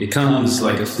Becomes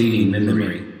like a fleeting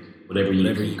memory. Whatever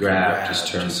you grab just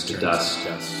turns to dust.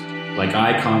 Like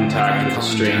eye contact with a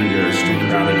stranger in a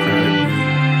crowded room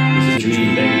is a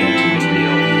dream begging to be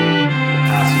real. The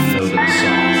passing note of a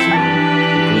song,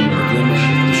 the glimmer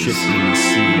of the shifting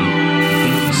sea. You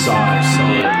think you saw it,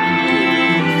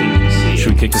 you think you see it.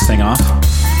 Should we kick this thing off?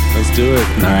 Let's do it.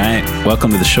 All right.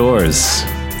 Welcome to the Shores.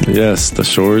 Yes, the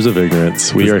Shores of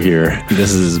Ignorance. We are here.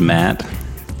 This is Matt.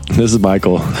 This is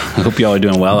Michael. I hope you all are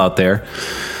doing well out there.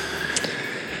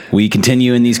 We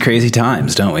continue in these crazy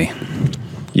times, don't we?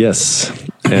 Yes.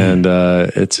 And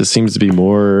it just seems to be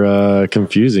more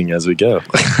confusing as we go.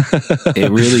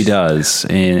 It really does.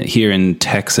 And here in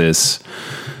Texas,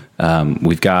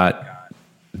 we've got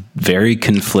very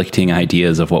conflicting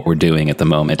ideas of what we're doing at the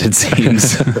moment, it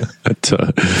seems.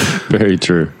 Very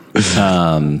true.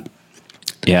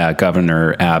 Yeah,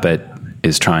 Governor Abbott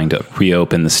is trying to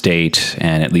reopen the state,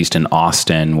 and at least in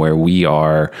Austin, where we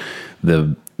are,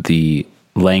 the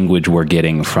language we're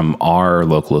getting from our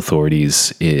local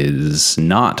authorities is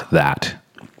not that,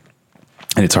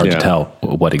 and it's hard to tell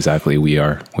what exactly we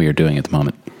are doing at the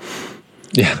moment.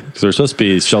 Yeah, because we're supposed to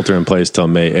be shelter in place till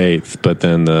May 8th, but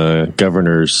then the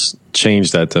governors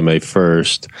changed that to May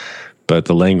 1st, but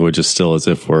the language is still as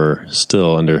if we're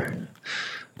still under.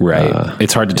 Right.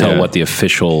 It's hard to tell what the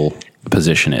official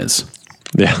position is.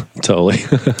 Yeah, totally.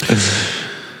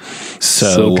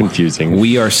 So confusing.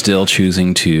 We are still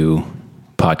choosing to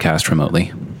podcast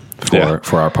remotely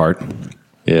for our part.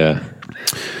 Yeah.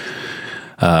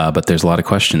 But there's a lot of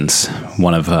questions. Just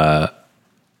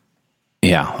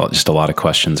a lot of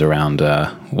questions around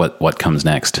what comes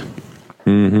next.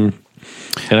 Mm-hmm.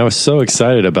 And I was so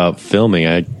excited about filming.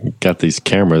 I got these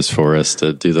cameras for us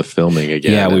to do the filming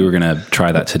again. Yeah, we were going to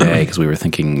try that today because we were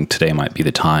thinking today might be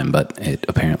the time, but it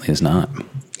apparently is not.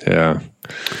 Yeah.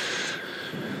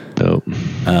 Nope.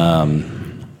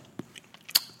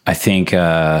 I think,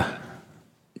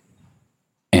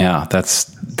 that's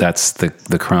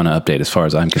the Corona update as far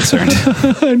as I'm concerned.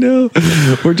 I know.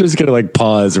 We're just going to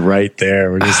pause right there.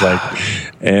 We're just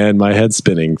and my head's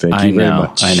spinning. Thank you very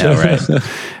much. I know, right?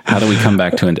 How do we come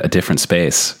back to a different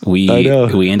space? We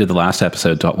ended the last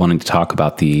episode wanting to talk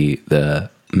about the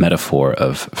metaphor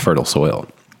of fertile soil.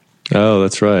 Oh,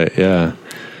 that's right. Yeah.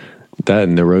 That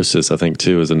and neurosis, I think,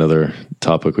 too, is another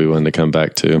topic we wanted to come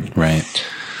back to. Right.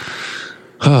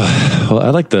 Well,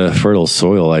 I like the fertile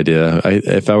soil idea.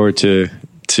 If I were to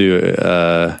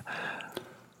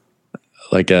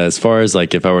as far as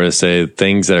if I were to say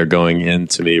things that are going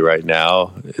into me right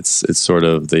now, it's sort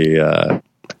of the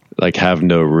have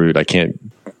no root. I can't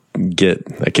get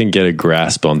a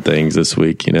grasp on things this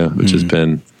week, which has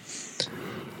been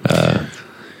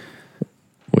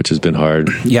hard.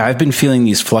 Yeah, I've been feeling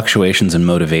these fluctuations in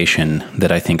motivation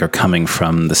that I think are coming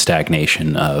from the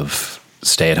stagnation of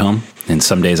stay at home. And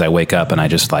some days I wake up and I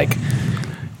just I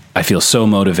feel so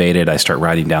motivated. I start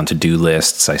writing down to-do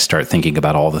lists. I start thinking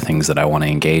about all the things that I want to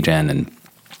engage in. And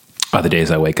other days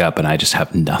I wake up and I just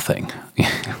have nothing.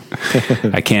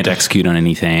 I can't execute on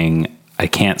anything. I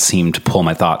can't seem to pull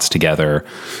my thoughts together.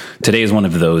 Today is one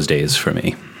of those days for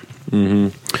me,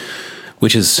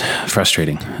 which is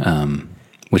frustrating.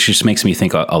 Which just makes me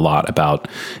think a lot about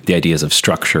the ideas of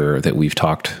structure that we've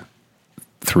talked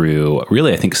through,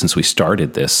 really, I think, since we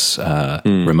started this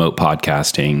remote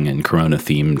podcasting and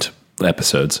Corona-themed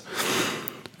episodes,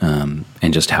 and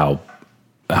just how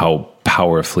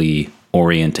powerfully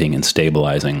orienting and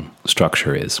stabilizing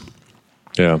structure is.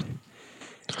 Yeah.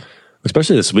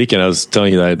 Especially this weekend, I was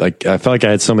telling you that I felt like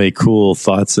I had so many cool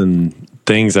thoughts and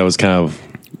things I was kind of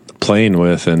playing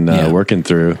with and working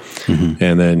through. Mm-hmm.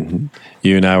 And then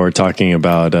you and I were talking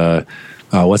about,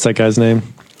 what's that guy's name?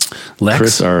 Lex?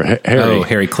 Chris or Harry? Oh,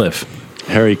 Harry Cliff.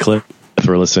 Harry Cliff.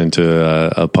 We're listening to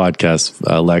a podcast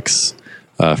Lex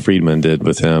Friedman did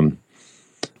with him.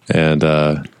 And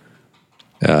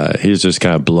he's just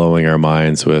kind of blowing our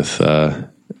minds with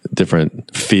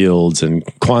different fields and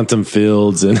quantum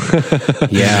fields. And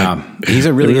yeah, he's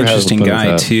a really interesting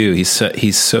guy too.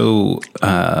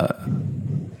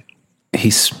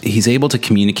 He's able to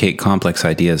communicate complex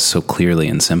ideas so clearly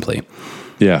and simply.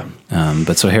 Yeah.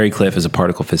 But so Harry Cliff is a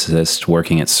particle physicist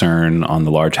working at CERN on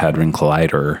the Large Hadron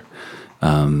Collider.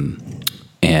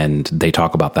 And they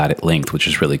talk about that at length, which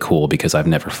is really cool because I've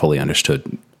never fully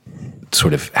understood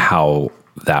sort of how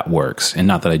that works. And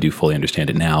not that I do fully understand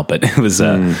it now, but it was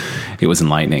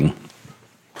enlightening.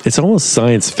 It's almost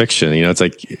science fiction. It's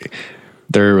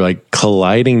they're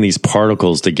colliding these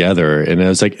particles together. And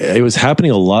it was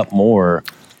happening a lot more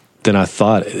than I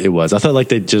thought it was. I thought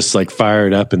they just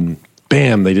fired up and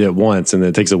bam, they did it once, and then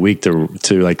it takes a week to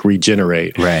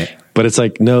regenerate. Right. But it's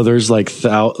like, no, there's like,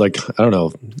 I don't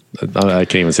know. I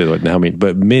can't even say what how many,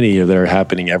 but many that are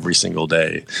happening every single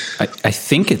day. I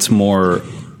think it's more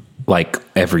like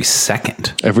every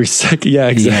second. Every second. Yeah,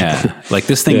 exactly. Yeah. Like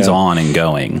this thing's on and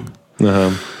going,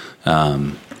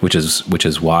 which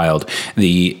is wild.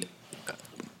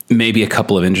 Maybe a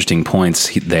couple of interesting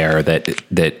points there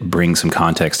that bring some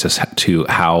context to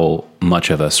how much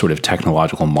of a sort of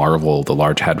technological marvel the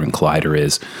Large Hadron Collider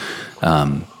is.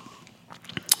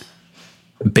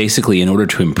 Basically, in order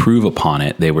to improve upon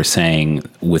it, they were saying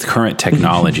with current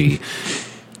technology,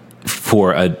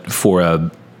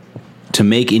 to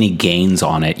make any gains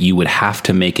on it, you would have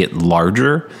to make it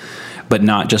larger, but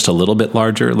not just a little bit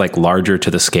larger, like larger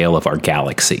to the scale of our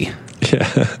galaxy. Yeah,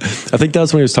 I think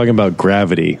that's when he was talking about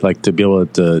gravity, like to be able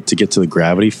to get to the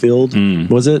gravity field.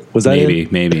 Was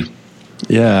that maybe?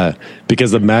 Yeah,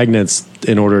 because the magnets,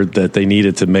 in order that they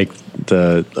needed to make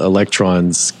the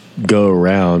electrons go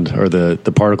around, or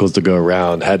the particles to go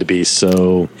around, had to be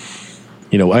so.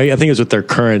 I think it's with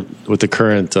the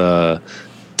current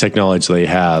technology they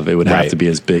have, it would have to be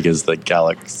as big as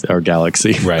our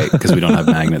galaxy, right? Because we don't have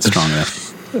magnets strong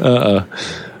enough.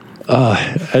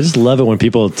 I just love it when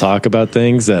people talk about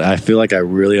things that I feel like I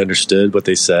really understood what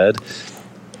they said,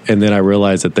 and then I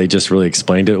realize that they just really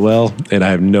explained it well, and I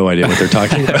have no idea what they're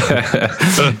talking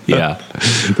about. Yeah.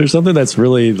 There's something that's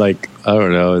really like, I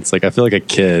don't know, it's like I feel like a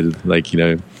kid, like,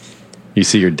 you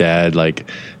see your dad like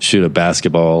shoot a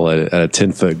basketball at a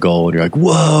 10-foot goal, and you're like,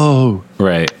 whoa,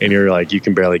 right? And you're like, you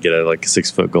can barely get a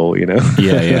 6-foot goal,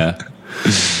 Yeah.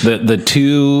 The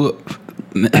two.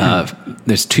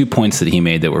 There's 2 points that he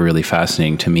made that were really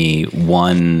fascinating to me.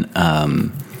 One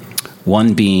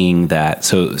being that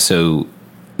so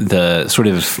the sort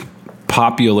of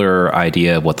popular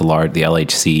idea of what the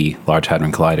LHC, Large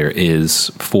Hadron Collider, is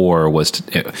for was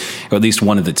or at least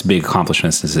one of its big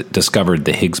accomplishments is it discovered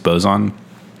the Higgs boson,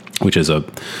 which is a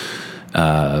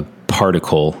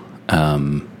particle.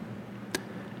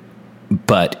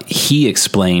 But he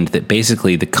explained that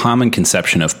basically the common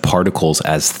conception of particles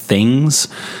as things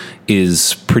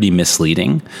is pretty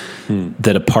misleading.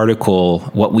 That a particle,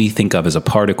 what we think of as a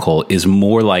particle, is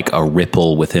more like a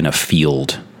ripple within a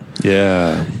field.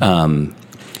 Yeah.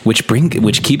 Which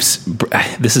keeps,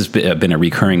 this has been a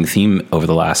recurring theme over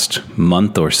the last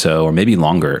month or so, or maybe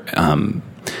longer,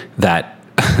 that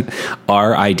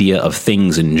our idea of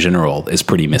things in general is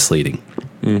pretty misleading.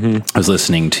 I was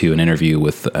listening to an interview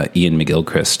with Ian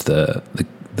McGilchrist,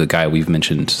 the guy we've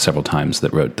mentioned several times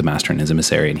that wrote The Master and His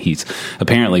Emissary, and he's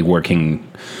apparently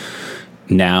working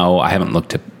now. I haven't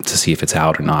looked to see if it's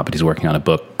out or not, but he's working on a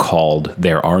book called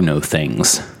There Are No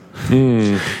Things.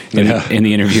 And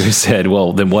the interviewer said,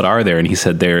 well, then what are there? And he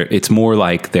said, it's more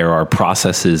like there are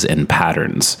processes and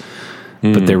patterns,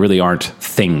 but there really aren't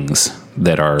things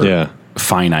that are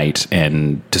finite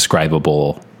and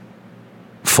describable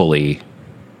fully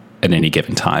at any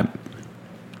given time.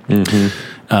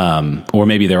 Or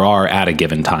maybe there are at a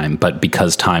given time, but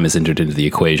because time is entered into the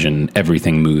equation,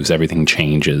 everything moves, everything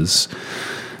changes.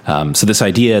 So this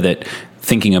idea that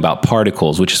thinking about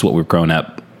particles, which is what we've grown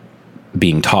up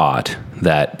being taught,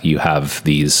 that you have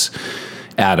these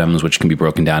atoms which can be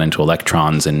broken down into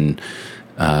electrons and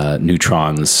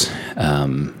neutrons,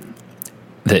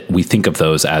 that we think of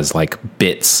those as like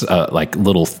bits, like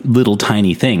little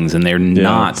tiny things, and they're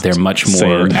not. They're much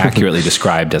more accurately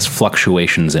described as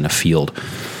fluctuations in a field.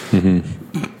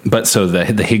 But so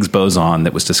the Higgs boson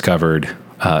that was discovered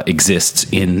exists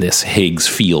in this Higgs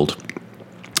field,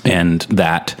 and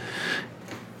that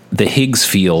the Higgs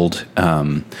field,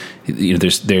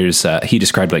 there's he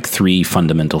described like 3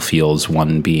 fundamental fields.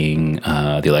 One being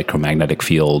the electromagnetic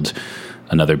field,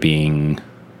 another being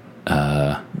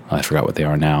I forgot what they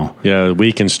are now. Yeah,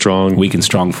 weak and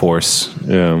strong force.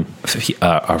 Yeah,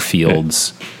 are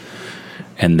fields,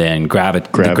 and then the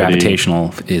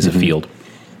gravitational is a field.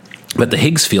 But the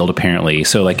Higgs field apparently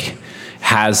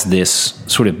has this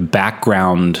sort of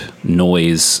background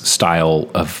noise style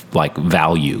of like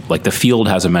value. Like the field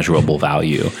has a measurable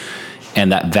value,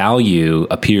 and that value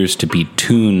appears to be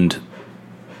tuned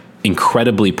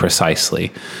incredibly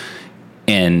precisely.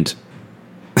 And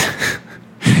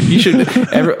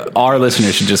our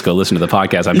listeners should just go listen to the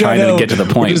podcast. I'm trying to get to the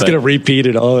point. We're just going to repeat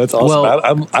it all. That's awesome.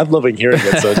 Well, I'm loving hearing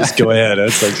it. So just go ahead.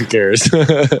 It's like, who cares?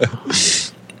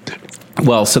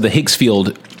 Well, so the Higgs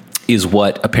field is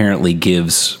what apparently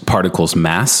gives particles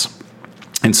mass.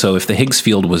 And so if the Higgs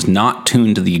field was not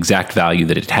tuned to the exact value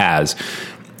that it has,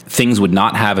 things would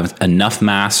not have enough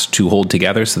mass to hold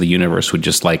together. So the universe would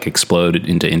just like explode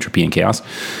into entropy and chaos.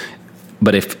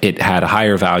 But if it had a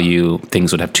higher value,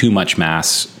 things would have too much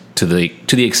mass to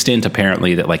the extent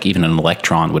apparently that like even an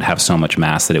electron would have so much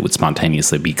mass that it would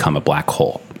spontaneously become a black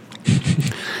hole.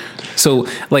 So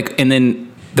like, and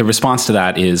then the response to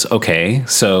that is, okay,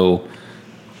 so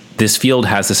this field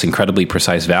has this incredibly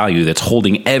precise value that's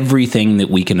holding everything that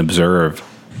we can observe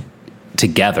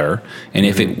together. And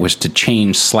if it was to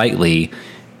change slightly,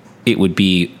 it would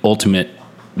be ultimate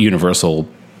universal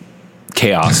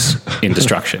chaos and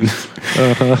destruction.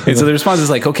 And so the response is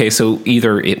like, okay, so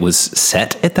either it was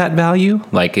set at that value,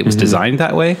 like it was designed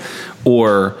that way,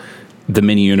 or the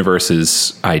mini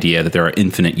universes idea that there are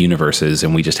infinite universes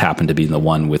and we just happen to be the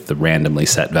one with the randomly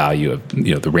set value of,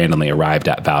 the randomly arrived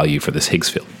at value for this Higgs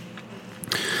field.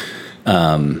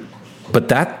 But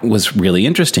that was really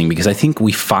interesting because I think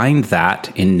we find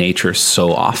that in nature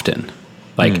so often.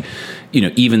 Like,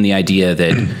 even the idea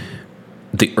that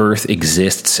the Earth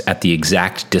exists at the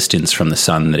exact distance from the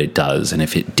sun that it does. And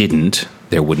if it didn't,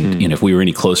 there wouldn't, if we were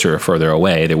any closer or further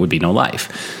away, there would be no life.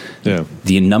 Yeah.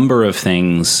 The number of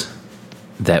things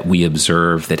that we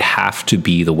observe that have to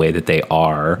be the way that they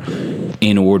are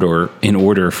in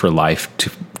order for life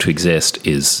to exist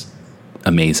is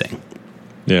amazing.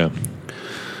 Yeah.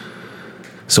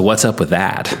 So what's up with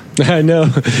that? I know.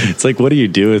 It's like, what do you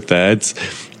do with that?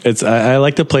 I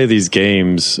like to play these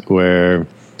games where,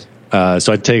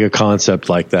 so I take a concept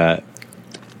like that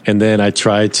and then I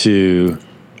try to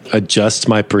adjust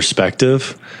my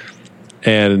perspective.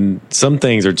 And some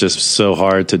things are just so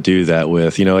hard to do that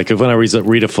with, like when I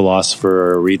read a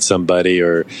philosopher or read somebody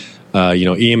or,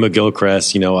 Ian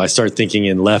McGilchrist, I start thinking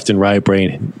in left and right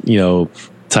brain, I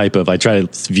try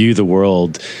to view the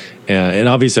world. And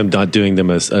obviously I'm not doing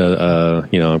them as, I'm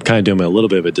kind of doing them a little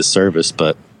bit of a disservice,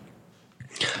 but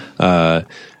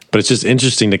it's just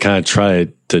interesting to kind of try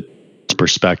to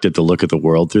perspective to look at the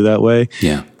world through that way.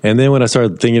 Yeah. And then when I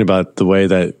started thinking about the way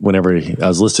that whenever I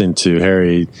was listening to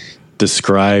Harry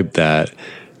describe that,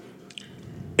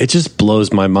 it just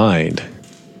blows my mind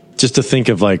just to think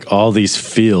of like all these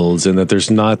fields and that there's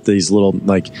not these little,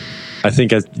 like, I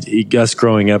think us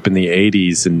growing up in the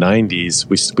 80s and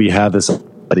 90s, we have these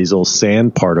little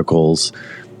sand particles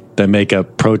that make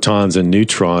up protons and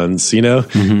neutrons, and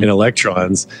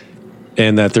electrons,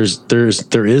 and that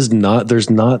there's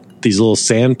not these little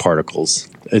sand particles.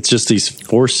 It's just these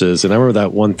forces. And I remember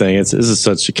that one thing. This is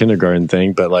such a kindergarten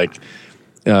thing, but like,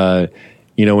 when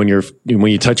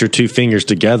you touch your two fingers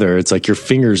together, it's like your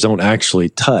fingers don't actually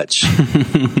touch.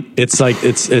 It's like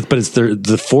but it's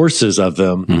the forces of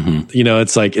them.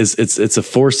 It's like it's a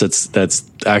force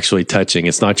that's actually touching.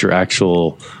 It's not your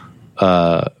actual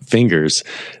fingers,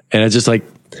 and it's just like.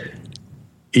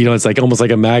 It's like almost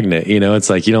like a magnet, it's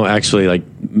like, you don't actually like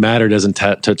matter doesn't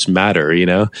touch matter, and,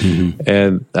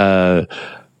 I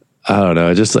don't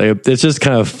know. It's just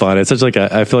kind of fun. It's such like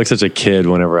I feel like such a kid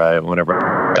whenever I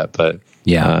but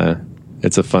yeah,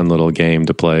 it's a fun little game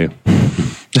to play.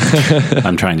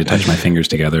 I'm trying to touch my fingers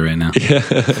together right now. Yeah.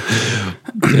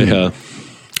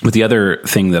 But the other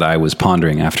thing that I was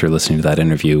pondering after listening to that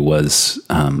interview was,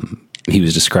 he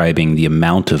was describing the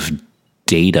amount of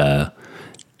data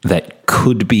that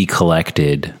could be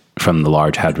collected from the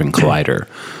Large Hadron Collider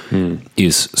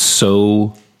is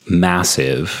so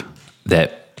massive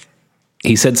that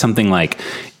he said something like,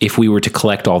 if we were to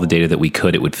collect all the data that we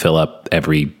could, it would fill up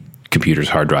every computer's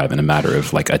hard drive in a matter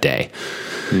of like a day.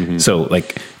 So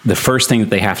like the first thing that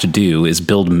they have to do is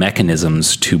build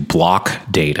mechanisms to block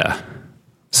data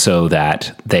so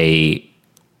that they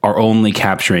are only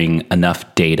capturing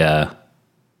enough data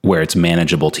where it's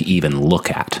manageable to even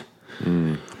look at.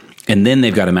 And then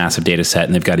they've got a massive data set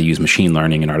and they've got to use machine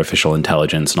learning and artificial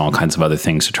intelligence and all kinds of other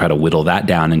things to try to whittle that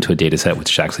down into a data set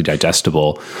which is actually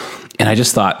digestible. And I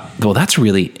just thought, well, that's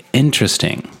really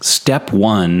interesting. Step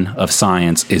one of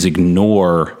science is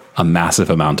ignore a massive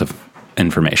amount of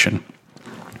information.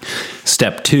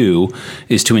 Step two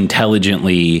is to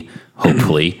intelligently,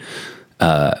 hopefully,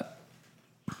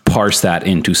 parse that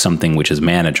into something which is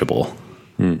manageable.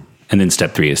 And then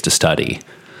step three is to study.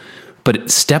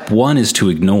 But step one is to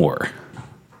ignore.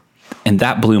 And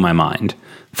that blew my mind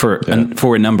for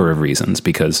a number of reasons,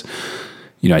 because,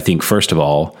 I think first of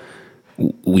all,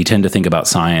 we tend to think about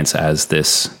science as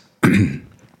this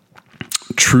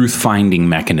truth-finding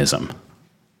mechanism.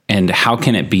 And how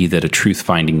can it be that a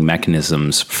truth-finding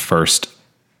mechanism's first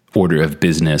order of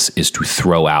business is to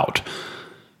throw out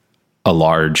a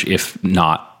large, if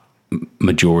not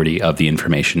majority, of the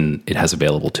information it has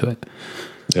available to it?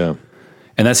 Yeah.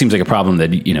 And that seems like a problem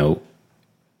that,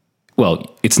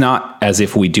 well, it's not as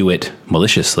if we do it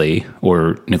maliciously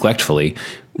or neglectfully.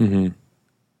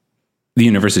 The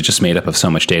universe is just made up of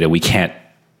so much data, we can't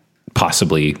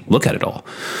possibly look at it all.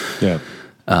 Yeah.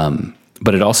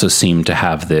 but it also seemed to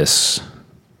have this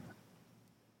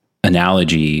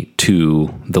analogy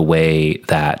to the way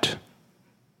that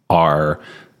our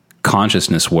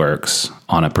consciousness works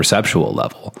on a perceptual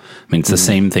level. I mean, it's the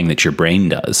same thing that your brain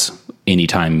does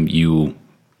anytime you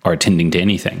are attending to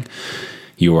anything.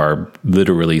 You are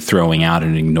literally throwing out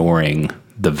and ignoring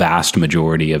the vast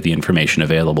majority of the information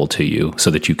available to you so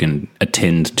that you can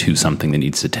attend to something that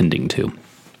needs attending to.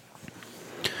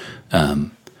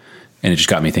 And it just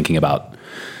got me thinking about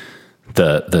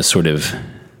the sort of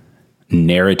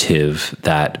narrative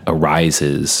that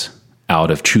arises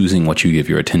out of choosing what you give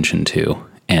your attention to.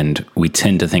 And we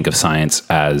tend to think of science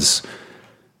as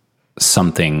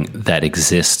something that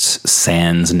exists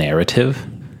sans narrative.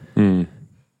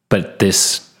 But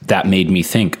that made me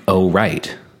think, oh,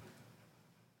 right.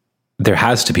 There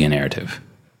has to be a narrative.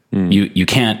 You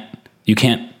can't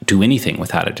do anything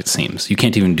without it, it seems. You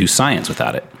can't even do science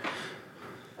without it.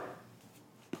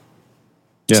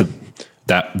 Yeah. So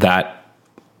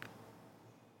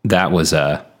that was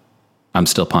I'm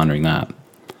still pondering that.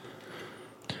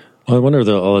 Well, I wonder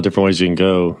all the different ways you can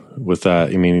go with that.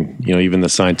 I mean, even the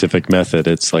scientific method,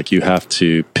 it's like you have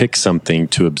to pick something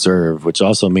to observe, which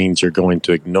also means you're going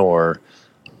to ignore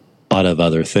a lot of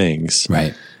other things.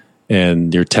 Right.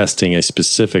 And you're testing a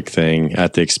specific thing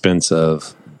at the expense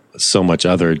of so much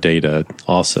other data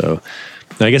also.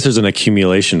 And I guess there's an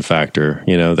accumulation factor,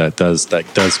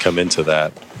 that does come into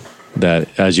that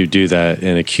as you do that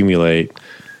and accumulate,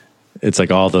 it's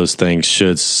like all those things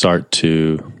should start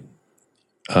to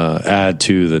add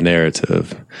to the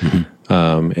narrative.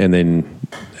 And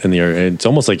it's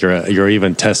almost like you're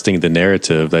even testing the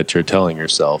narrative that you're telling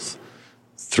yourself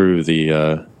through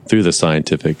the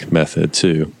scientific method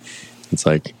too. It's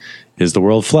like, is the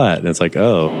world flat? And it's like,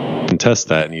 oh, and test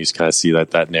that, and you just kind of see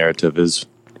that narrative is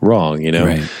wrong,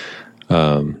 Right.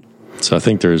 So I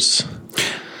think there's.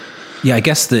 Yeah, I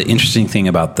guess the interesting thing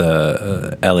about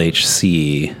the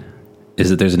LHC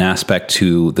is that there's an aspect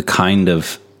to the kind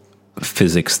of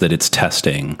physics that it's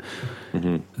testing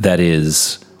that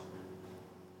is,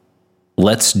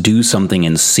 let's do something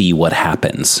and see what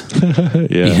happens.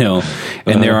 Yeah.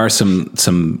 And there are some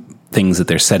things that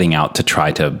they're setting out to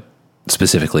try to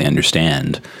specifically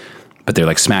understand, but they're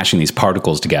like smashing these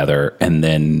particles together, and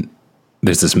then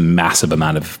there's this massive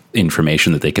amount of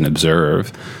information that they can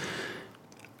observe,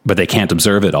 but they can't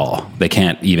observe it all. They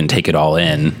can't even take it all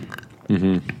in.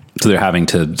 So they're having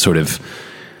to sort of,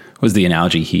 what was the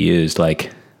analogy he used?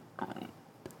 Like,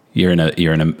 you're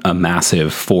in a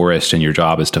massive forest, and your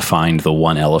job is to find the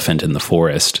one elephant in the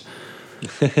forest.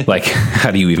 Like, how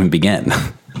do you even begin?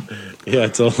 Yeah,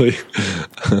 totally.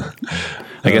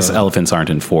 I guess elephants aren't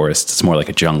in forests. It's more like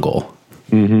a jungle.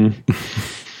 Yeah,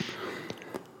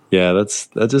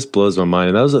 that just blows my mind.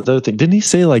 And that was the other thing. Didn't he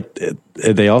say like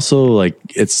they also like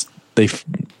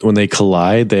when they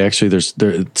collide, they actually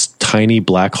it's tiny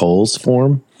black holes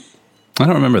form? I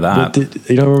don't remember that.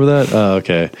 You don't remember that? Oh,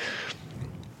 okay.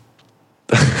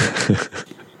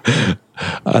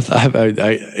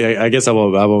 I guess I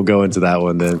won't go into that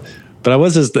one then. But I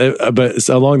was just, but it's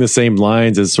along the same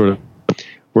lines as sort of,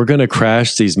 we're going to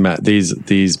crash these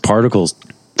particles,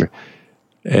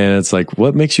 and it's like,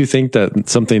 what makes you think that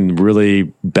something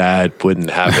really bad wouldn't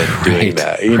happen doing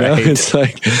that? It's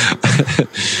like,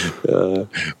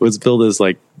 let's build this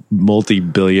like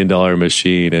multi-billion-dollar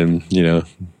machine, and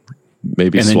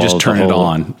maybe and then just turn it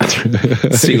on,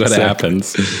 see what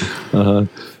happens.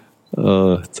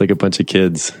 It's like a bunch of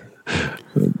kids.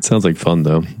 It sounds like fun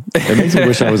though. It makes me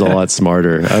wish I was a lot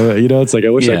smarter. It's like I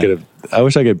wish I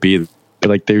could be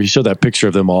like, they showed that picture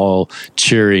of them all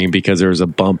cheering because there was a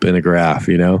bump in a graph.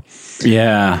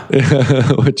 Yeah,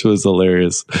 which was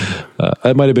hilarious.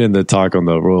 It might have been in the talk on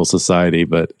the Royal Society,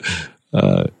 but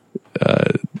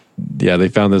they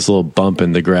found this little bump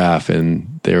in the graph,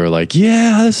 and they were like,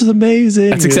 "Yeah, this is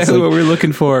amazing." That's exactly what we were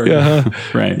looking for. Yeah,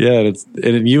 right. Yeah,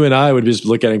 and you and I would just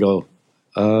look at it and go,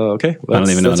 "Okay, I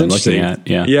don't even know what I'm looking at."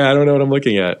 Yeah, I don't know what I'm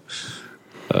looking at.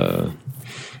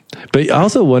 But I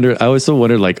also wondered,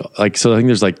 like, so I think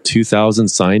there's like 2,000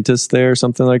 scientists there or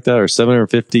something like that, or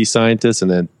 750 scientists, and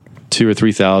then 2,000 or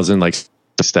 3,000 like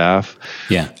staff.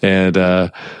 Yeah. And,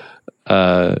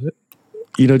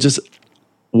 just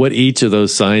what each of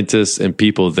those scientists and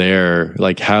people there,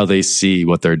 like how they see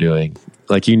what they're doing.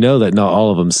 Like, that not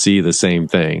all of them see the same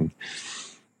thing,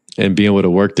 and being able to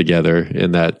work together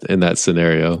in that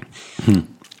scenario.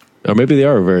 Or maybe they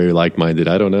are very like-minded.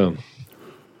 I don't know.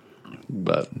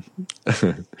 But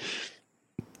it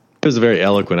was very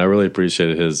eloquent. I really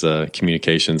appreciated his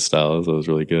communication style. It was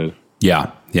really good.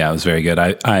 Yeah, it was very good.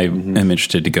 I am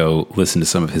interested to go listen to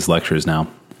some of his lectures now.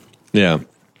 Yeah.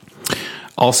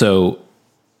 Also,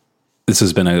 this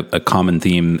has been a common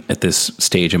theme at this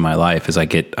stage in my life is I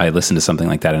listen to something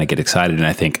like that and I get excited and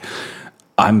I think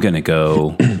I'm going to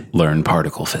go learn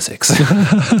particle physics.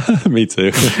 Me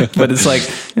too. But it's like,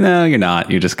 no, you're not.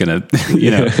 You're just going to,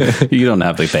 you don't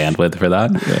have the bandwidth for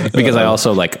that. Because I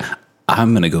also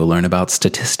I'm going to go learn about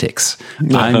statistics.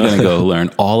 I'm going to go learn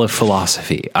all of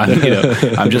philosophy.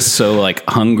 I'm just so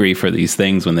hungry for these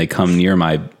things when they come near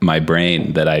my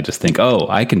brain that I just think, oh,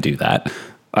 I can do that.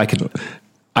 I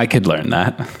could learn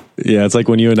that. Yeah, it's like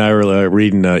when you and I were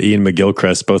reading Ian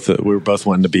McGilchrist. We were both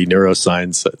wanting to be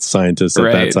scientists at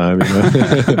that time.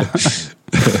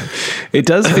 It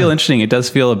does feel interesting. It does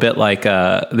feel a bit like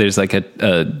there's like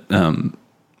a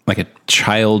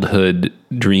childhood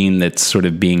dream that's sort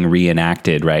of being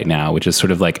reenacted right now, which is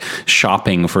sort of like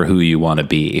shopping for who you want to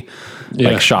be,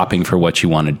 like shopping for what you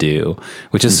want to do,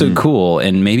 which is so cool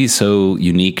and maybe so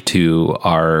unique to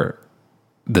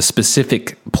the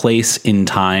specific place in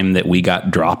time that we got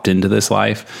dropped into this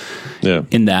life. Yeah.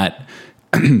 In that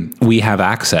we have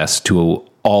access to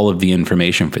all of the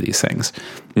information for these things.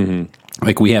 Mm-hmm.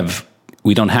 Like we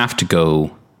don't have to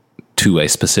go to a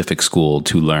specific school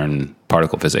to learn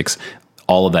particle physics.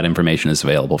 All of that information is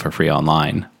available for free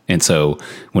online. And so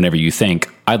whenever you think,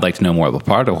 I'd like to know more about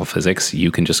particle physics,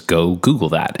 you can just go Google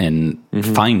that and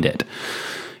find it.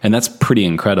 And that's pretty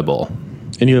incredible.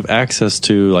 And you have access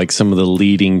to some of the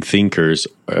leading thinkers,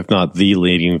 if not the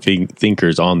leading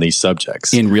thinkers on these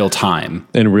subjects. In real time.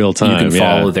 You can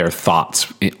follow their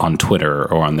thoughts on Twitter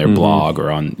or on their blog or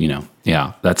on,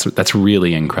 that's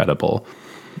really incredible.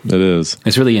 It is.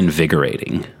 It's really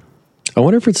invigorating. I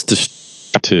wonder if it's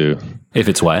too. If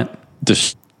it's what?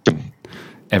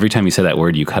 Every time you say that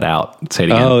word, you cut out. Say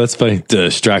it again. Oh, that's funny.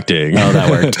 Distracting. Oh, that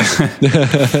worked.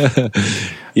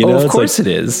 Of course it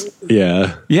is.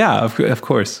 Yeah. Yeah, of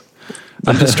course.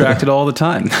 I'm distracted all the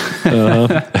time.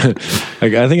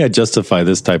 I think I justify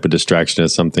this type of distraction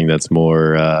as something that's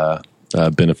more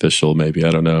beneficial, maybe.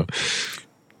 I don't know.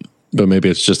 But maybe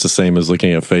it's just the same as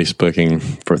looking at Facebooking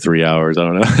for 3 hours. I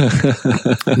don't know.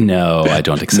 No, I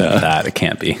don't accept that. It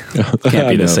can't be. It can't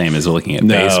be the same as looking at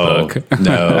Facebook.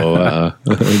 No,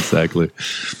 exactly.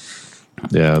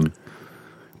 Yeah.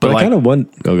 But I kind of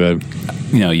want... Oh, good.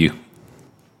 You...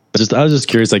 I was just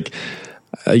curious,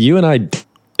 you and I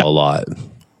a lot.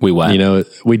 We what?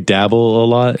 We dabble a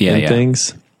lot in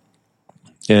things.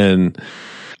 And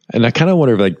I kind of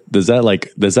wonder does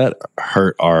that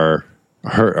hurt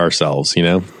ourselves,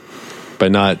 by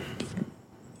not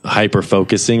hyper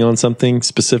focusing on something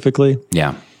specifically?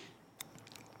 Yeah.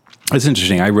 It's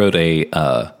interesting. I wrote a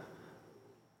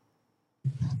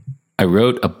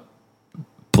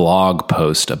blog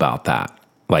post about that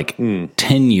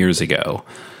 10 years ago.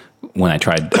 When I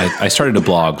started a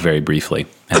blog very briefly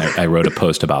and I wrote a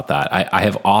post about that. I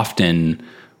have often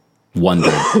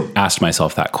asked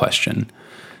myself that question.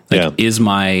 Is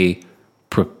my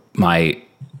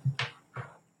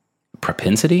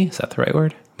propensity, is that the right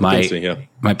word? My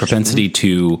propensity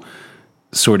to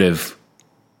sort of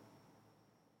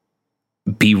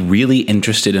be really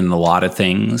interested in a lot of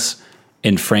things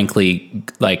and frankly,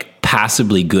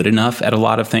 passively good enough at a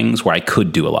lot of things where I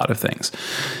could do a lot of things.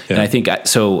 Yeah. And I think,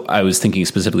 I was thinking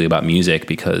specifically about music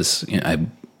because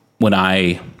when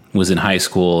I was in high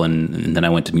school and then I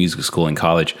went to music school in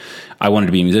college, I wanted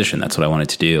to be a musician. That's what I wanted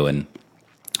to do. And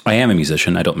I am a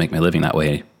musician. I don't make my living that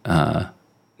way.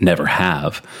 Never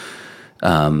have.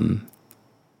 And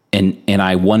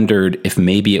I wondered if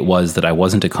maybe it was that I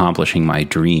wasn't accomplishing my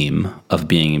dream of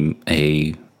being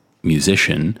a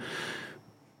musician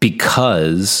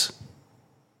because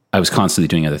I was constantly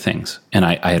doing other things. And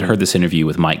I had heard this interview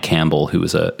with Mike Campbell, who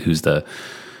was the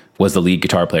lead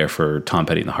guitar player for Tom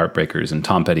Petty and the Heartbreakers. And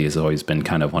Tom Petty has always been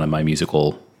kind of one of my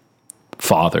musical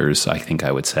fathers, I think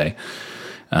I would say.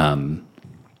 I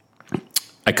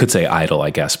could say idol, I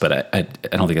guess, but I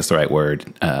don't think that's the right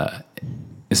word.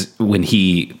 When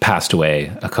he passed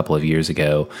away a couple of years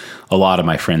ago, a lot of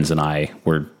my friends and I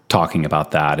were talking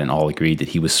about that and all agreed that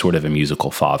he was sort of a musical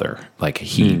father.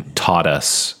 He taught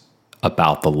us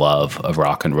about the love of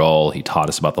rock and roll. He taught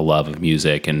us about the love of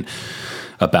music and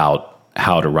about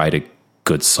how to write a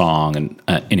good song. And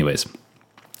anyways,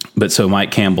 but so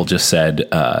Mike Campbell just said,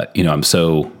 I'm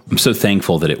so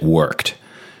thankful that it worked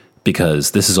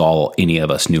because this is all any of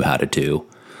us knew how to do.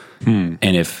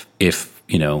 And if it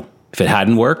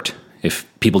hadn't worked, if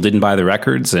people didn't buy the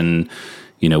records and,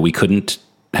 if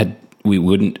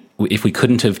we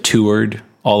couldn't have toured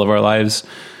all of our lives,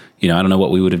 I don't know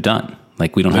what we would have done.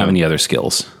 We don't have any other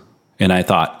skills. And I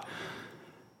thought,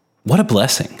 what a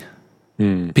blessing.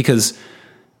 Because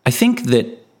I think that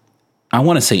I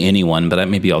want to say anyone, but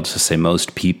maybe I'll just say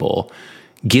most people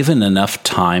given enough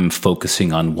time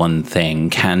focusing on one thing,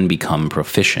 can become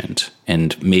proficient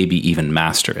and maybe even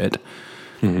master it.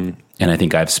 And I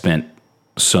think I've spent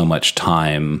so much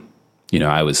time,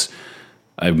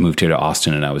 I moved here to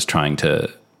Austin and I was trying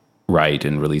to write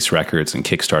and release records and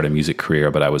kickstart a music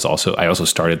career, but I also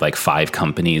started like 5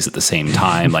 companies at the same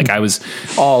time. Like I was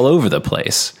all over the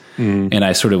place. And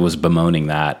I sort of was bemoaning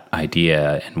that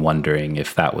idea and wondering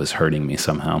if that was hurting me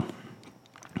somehow.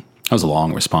 That was a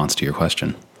long response to your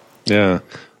question. Yeah.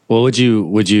 Well, would you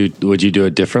do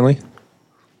it differently?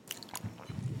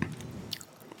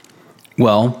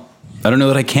 Well, I don't know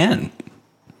that I can.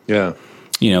 Yeah.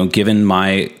 Given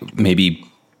my maybe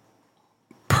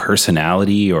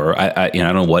personality, or I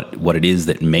don't know what it is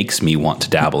that makes me want to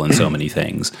dabble in so many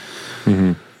things.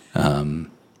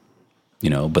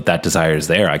 But that desire is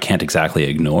there. I can't exactly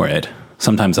ignore it.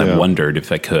 Sometimes I've wondered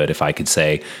if I could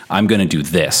say, I'm going to do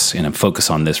this and I'm focus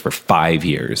on this for 5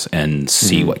 years and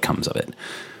see what comes of it.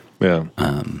 Yeah.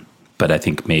 But I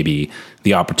think maybe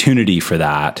the opportunity for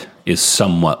that is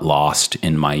somewhat lost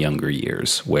in my younger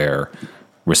years, where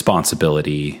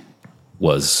responsibility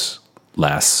was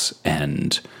less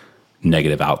and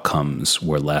negative outcomes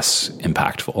were less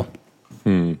impactful.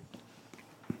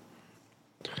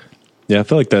 Yeah, I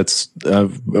feel like that's, I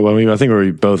think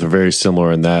we both are very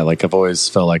similar in that. Like I've always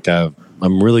felt like I'm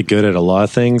really good at a lot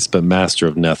of things, but master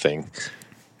of nothing.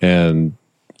 And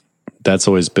that's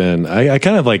always been, I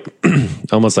kind of like,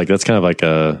 almost like that's kind of like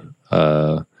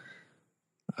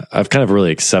I've kind of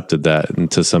really accepted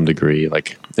that to some degree.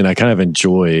 Like, and I kind of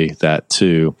enjoy that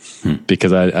too,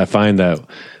 because I find that,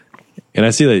 and I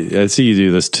see you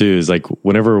do this too, is like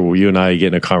whenever you and I get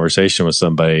in a conversation with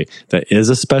somebody that is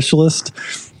a specialist,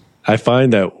 I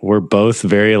find that we're both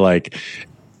very like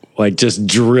just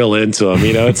drill into them.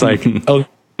 It's like, oh,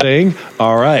 thing.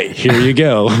 All right, here you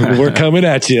go. We're coming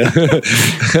at you.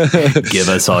 Give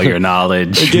us all your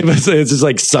knowledge. It's just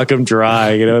like suck them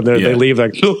dry. They leave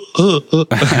like.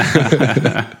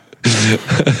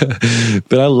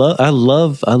 But I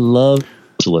love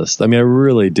specialists. I mean, I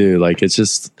really do. Like, it's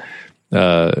just,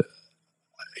 if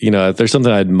there's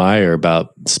something I admire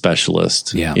about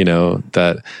specialists. Yeah.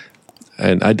 That.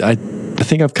 And I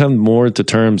think I've come more to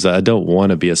terms that I don't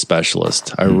want to be a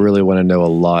specialist. I really want to know a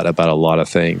lot about a lot of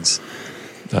things.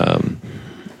 So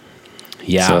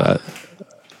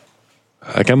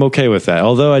I'm okay with that.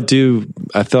 Although I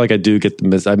feel like I do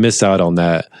I miss out on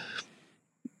that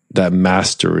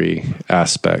mastery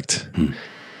aspect.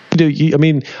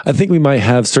 I think we might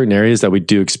have certain areas that we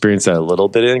do experience that a little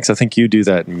bit in, because I think you do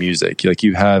that in music. Like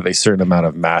you have a certain amount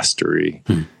of mastery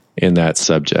in that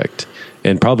subject.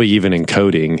 And probably even in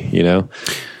coding,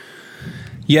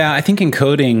 Yeah, I think in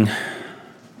coding,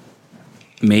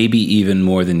 maybe even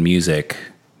more than music,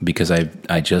 because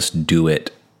I just do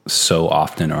it so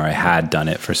often, or I had done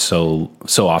it for so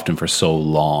often for so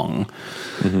long.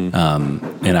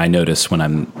 And I notice when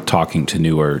I'm talking to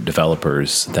newer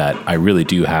developers that I really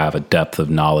do have a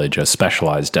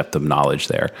specialized depth of knowledge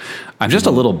there. I'm just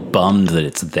a little bummed that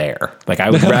it's there. Like I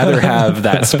would rather have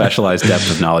that specialized depth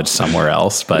of knowledge somewhere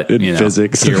else, but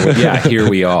physics. Here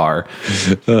we are.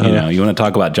 You want to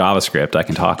talk about JavaScript, I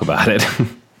can talk about it.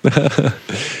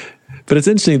 But it's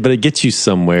interesting, but it gets you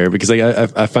somewhere, because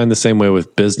I find the same way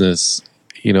with business.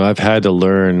 I've had to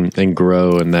learn and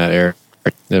grow in that area.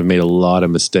 I've made a lot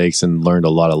of mistakes and learned a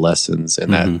lot of lessons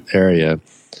in that area.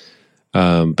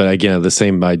 But again, the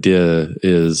same idea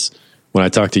is when I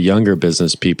talk to younger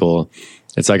business people,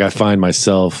 it's like I find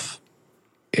myself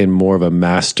in more of a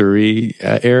mastery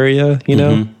area,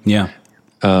 Yeah.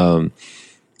 But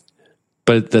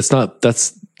that's not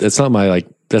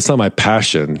my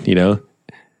passion,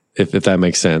 if that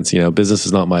makes sense. Business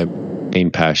is not my main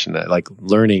passion. Like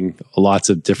learning lots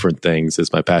of different things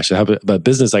is my passion. But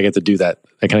business, I get to do that.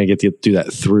 I kind of get to do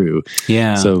that through.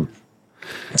 Yeah. So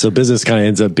business kind of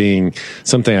ends up being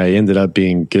something I ended up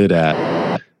being good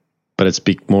at, but it's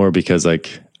more because I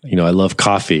love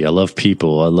coffee. I love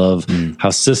people. I love how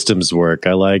systems work.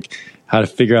 I like how to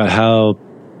figure out how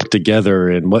together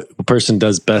and what person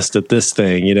does best at this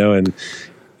thing,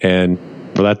 and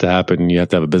for that to happen, you have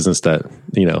to have a business that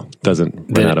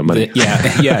doesn't run out of money. You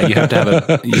have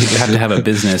to have a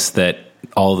business that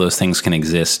all of those things can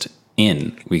exist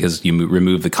in, because you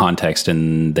remove the context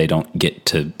and they don't get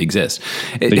to exist.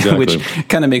 Exactly. Which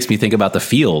kind of makes me think about the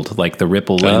field, like the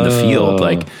ripple in the field.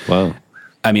 Like, wow.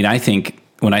 I mean,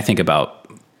 when I think about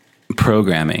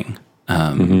programming,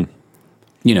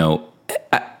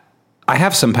 I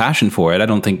have some passion for it. I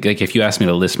don't think, like, if you asked me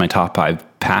to list my top 5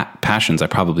 passions, I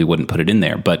probably wouldn't put it in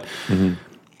there. But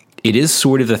it is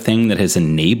sort of the thing that has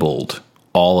enabled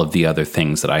all of the other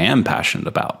things that I am passionate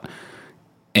about.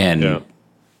 And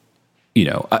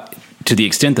to the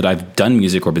extent that I've done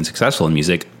music or been successful in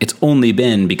music, it's only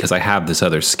been because I have this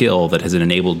other skill that has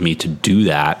enabled me to do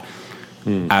that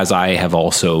as I have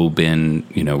also been,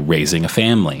 raising a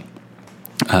family.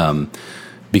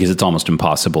 Because it's almost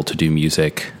impossible to do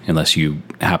music unless you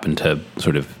happen to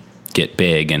sort of get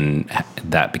big and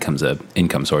that becomes a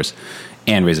income source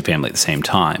and raise a family at the same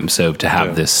time. So to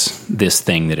have this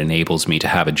thing that enables me to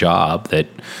have a job that,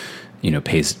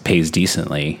 pays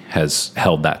decently has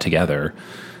held that together.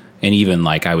 And even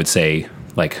I would say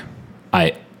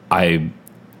I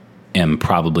am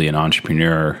probably an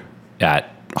entrepreneur at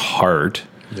heart.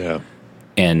 Yeah.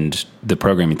 And the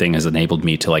programming thing has enabled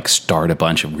me to start a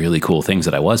bunch of really cool things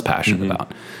that I was passionate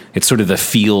about. It's sort of the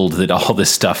field that all this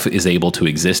stuff is able to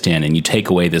exist in. And you take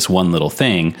away this one little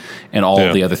thing and all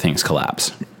of the other things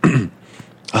collapse. Isn't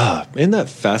that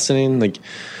fascinating? Dude,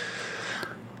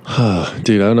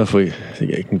 I don't know if I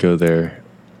can go there.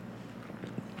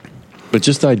 But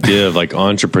just the idea of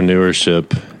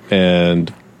entrepreneurship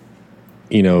and,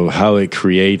 how it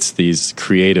creates these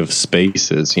creative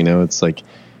spaces, it's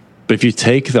but if you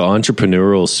take the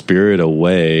entrepreneurial spirit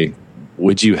away,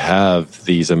 would you have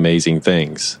these amazing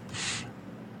things?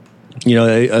 So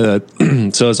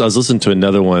as I was listening to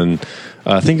another one,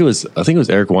 I think it was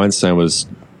Eric Weinstein was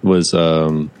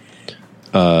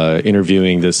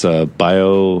interviewing this talking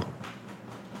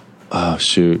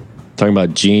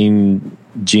about gene.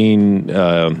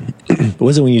 What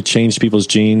was it when you changed people's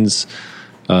genes?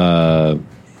 There's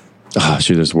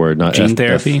a word, not gene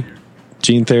therapy.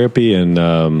 Gene therapy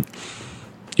and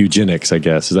eugenics, I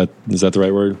guess. Is that the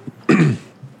right word? I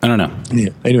don't know. Yeah.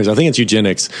 Anyways, I think it's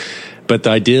eugenics. But the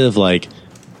idea of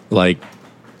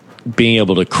being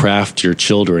able to craft your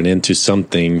children into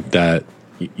something that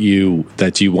you want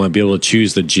to be able to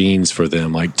choose the genes for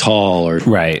them, like tall or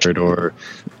right, or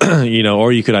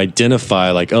or you could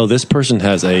identify this person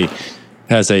has a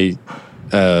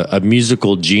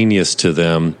musical genius to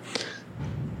them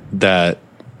that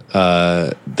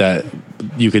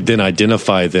you could then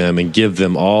identify them and give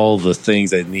them all the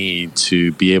things they need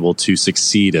to be able to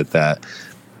succeed at that.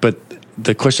 But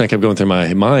the question I kept going through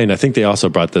my mind, I think they also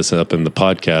brought this up in the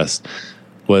podcast,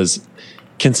 was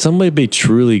can somebody be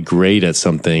truly great at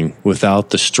something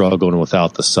without the struggle and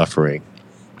without the suffering?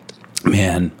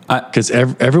 Man, because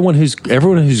everyone who's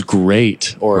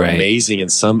great or amazing in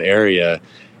some area,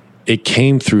 it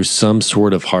came through some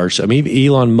sort of hardship. I mean,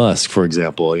 Elon Musk, for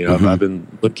example, I've been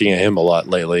looking at him a lot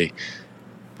lately.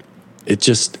 It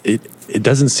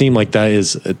doesn't seem like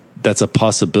that's a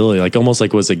possibility.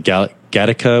 Almost was it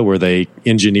Gattaca, where they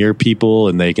engineer people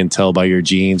and they can tell by your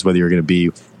genes whether you're going to be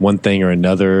one thing or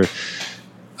another.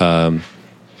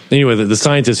 Anyway, the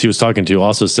scientist he was talking to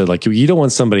also said, you don't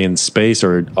want somebody in space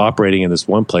or operating in this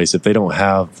one place if they don't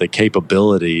have the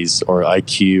capabilities or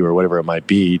IQ or whatever it might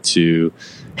be to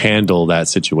handle that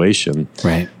situation.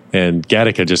 Right. And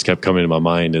Gattaca just kept coming to my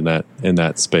mind in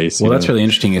that space. Well, that's really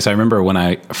interesting. Is I remember when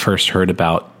I first heard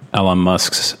about Elon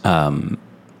Musk's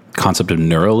concept of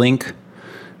Neuralink,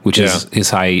 which is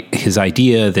his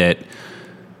idea that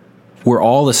we're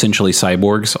all essentially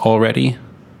cyborgs already.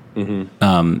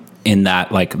 In that,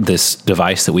 this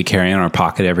device that we carry in our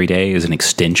pocket every day is an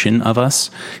extension of us.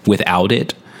 Without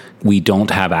it, we don't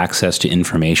have access to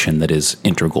information that is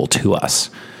integral to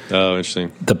us. Oh,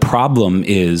 interesting. The problem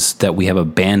is that we have a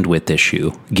bandwidth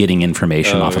issue getting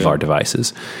information off of our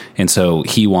devices. And so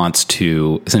he wants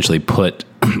to essentially put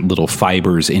little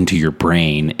fibers into your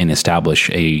brain and establish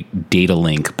a data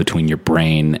link between your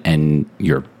brain and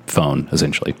your phone,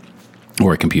 essentially,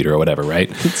 or a computer or whatever,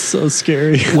 right? It's so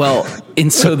scary. Well,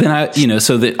 and so then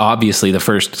so that obviously the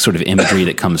first sort of imagery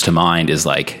that comes to mind is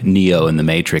Neo in the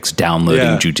Matrix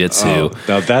downloading jujitsu. Oh,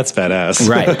 now that's badass.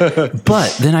 Right.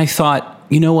 But then I thought,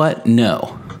 you know what?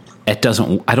 No, it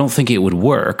doesn't. I don't think it would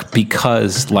work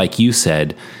because, like you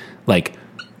said,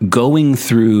 going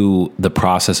through the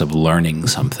process of learning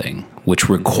something, which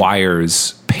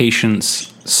requires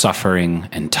patience, suffering,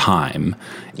 and time,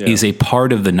 is a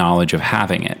part of the knowledge of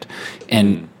having it.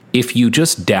 And if you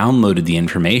just downloaded the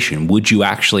information, would you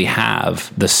actually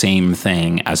have the same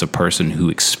thing as a person who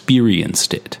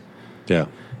experienced it? Yeah.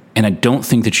 And I don't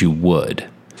think that you would.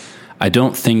 I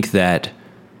don't think that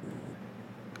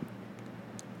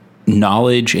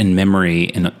knowledge and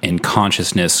memory and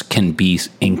consciousness can be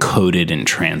encoded and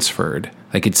transferred.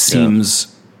 It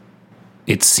seems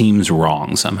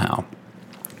wrong somehow.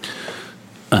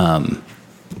 I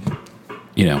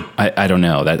don't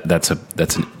know. That's a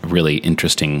really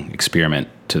interesting experiment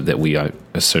that we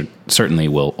certainly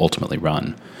will ultimately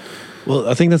run. Well,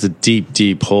 I think that's a deep,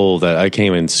 deep hole that I can't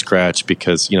even scratch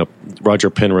because, Roger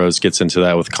Penrose gets into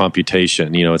that with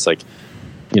computation. It's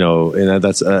and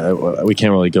that's we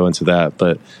can't really go into that,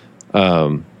 but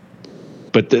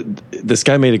this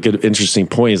guy made a good, interesting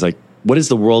point. He's like, what is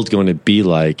the world going to be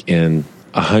like in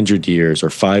 100 years or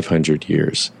 500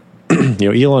 years?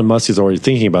 Elon Musk is already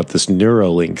thinking about this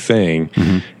Neuralink thing.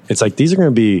 Mm-hmm. It's like these are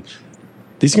going to be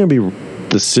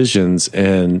decisions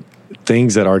and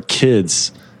things that our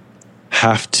kids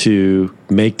have to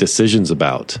make decisions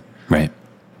about. Right.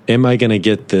 Am I going to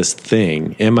get this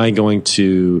thing? Am I going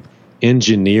to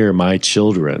engineer my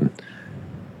children?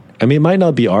 I mean, it might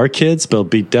not be our kids, but it'll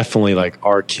be definitely like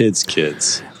our kids'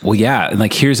 kids. Well, yeah. And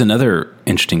like, here's another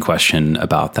interesting question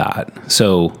about that.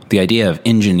 So the idea of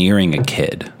engineering a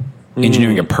kid,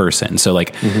 engineering a person. So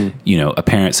like, a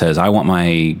parent says, I want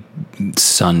my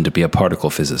son to be a particle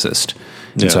physicist.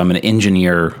 And so I'm going to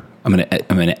engineer, I'm going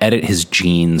to edit his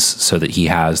genes so that he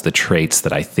has the traits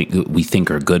that we think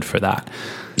are good for that.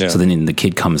 Yeah. So then the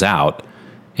kid comes out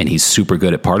and he's super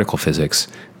good at particle physics,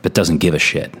 but doesn't give a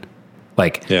shit.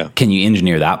 Like, can you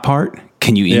engineer that part?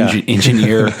 Can you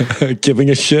engineer giving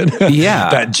a shit?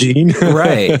 Yeah. That gene?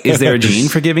 Right. Is there a gene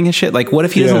for giving a shit? Like, what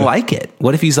if he doesn't like it?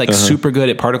 What if he's like super good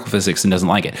at particle physics and doesn't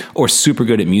like it? Or super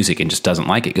good at music and just doesn't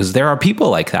like it? Because there are people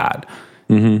like that.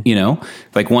 Mm-hmm.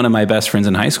 Like one of my best friends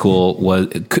in high school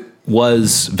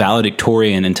was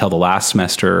valedictorian until the last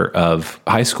semester of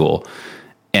high school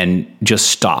and just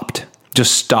stopped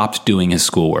doing his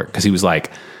schoolwork because he was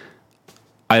like,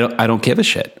 I don't give a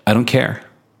shit. I don't care.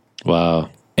 Wow.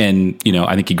 And,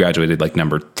 I think he graduated like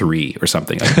number 3 or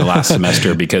something like the last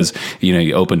semester because,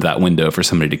 he opened that window for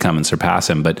somebody to come and surpass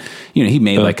him. But, he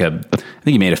made I think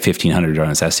he made a 1,500 on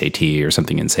his SAT or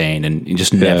something insane and he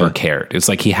just never cared. It's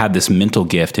like he had this mental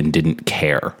gift and didn't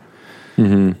care.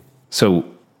 Mm-hmm. So,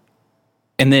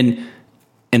 and then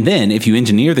if you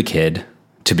engineer the kid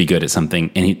to be good at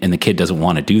something and the kid doesn't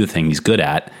want to do the thing he's good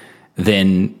at,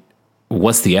 then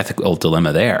what's the ethical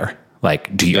dilemma there? Like,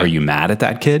 are you mad at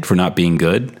that kid for not being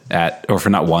good at, or for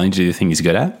not wanting to do the thing he's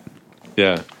good at?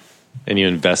 Yeah. And you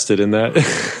invested in that?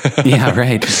 Yeah,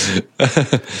 right.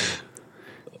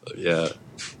 Yeah.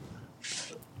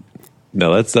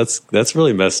 No, that's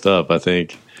really messed up, I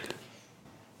think.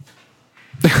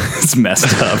 It's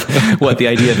messed up. What, the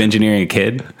idea of engineering a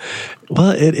kid? Well,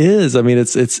 it is. I mean,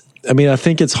 I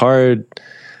think it's hard.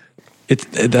 I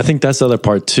think that's the other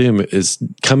part too, is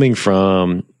coming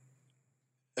from,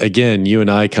 again, you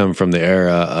and I come from the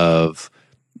era of,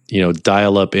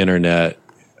 dial-up internet,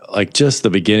 like just the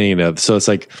beginning of, so it's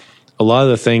like a lot of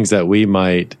the things that we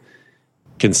might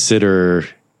consider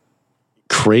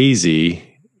crazy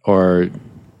or,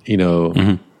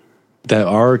 that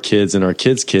our kids and our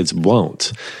kids' kids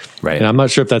won't. Right. And I'm not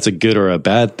sure if that's a good or a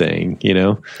bad thing,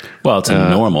 Well, it's a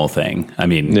normal thing. I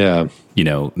mean,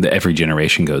 every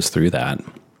generation goes through that.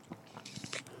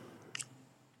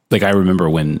 Like I remember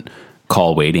when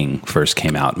Call Waiting first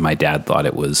came out, my dad thought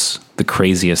it was the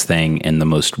craziest thing and the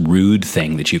most rude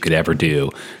thing that you could ever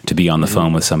do to be on the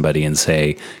phone with somebody and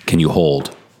say, can you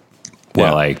hold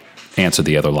while I answer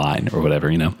the other line or whatever,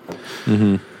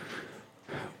 Mm-hmm.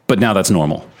 But now that's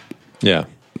normal. Yeah.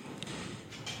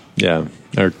 Yeah.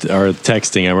 Our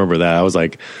texting, I remember that. I was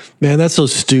like, man, that's so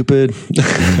stupid.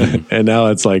 And now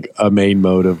it's like a main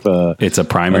mode of it's a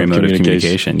primary mode of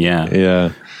communication. Yeah.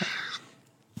 Yeah.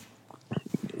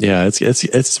 Yeah,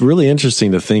 it's really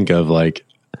interesting to think of like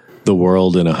the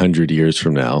world in 100 years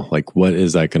from now. Like, what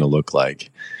is that going to look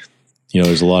like?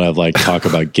 There's a lot of like talk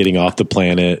about getting off the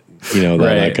planet,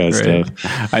 that kind of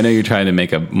stuff. I know you're trying to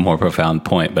make a more profound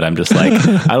point, but I'm just like,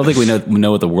 I don't think we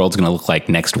know what the world's going to look like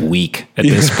next week at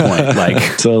this point.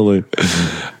 Like, totally.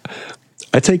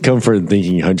 I take comfort in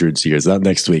thinking hundreds of years, not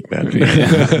next week, man.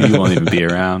 You won't even be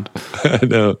around. I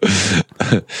know.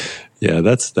 Yeah,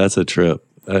 that's a trip.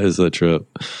 That is a trip.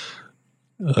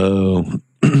 But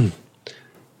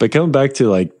coming back to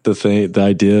like the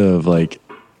idea of like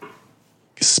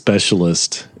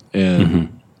specialist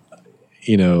and,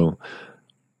 there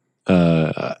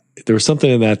was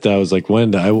something in that I was like,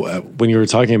 when you were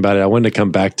talking about it, I wanted to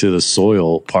come back to the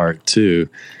soil part too,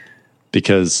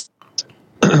 because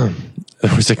there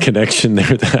was a connection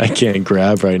there that I can't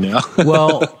grab right now.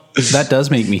 Well, that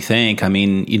does make me think. I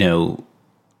mean,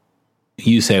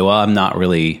 you say, well, I never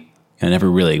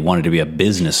really wanted to be a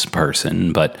business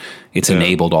person, but it's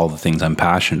enabled all the things I'm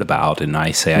passionate about. And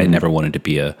I say I never wanted to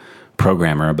be a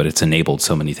programmer, but it's enabled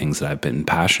so many things that I've been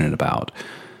passionate about.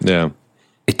 Yeah.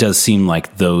 It does seem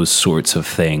like those sorts of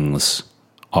things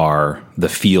are the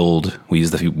field. We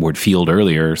used the word field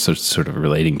earlier, so sort of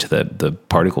relating to the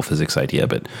particle physics idea,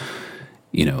 but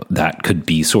that could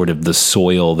be sort of the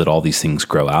soil that all these things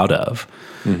grow out of.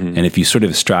 Mm-hmm. And if you sort of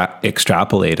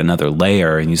extrapolate another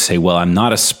layer and you say, well, I'm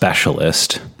not a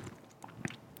specialist,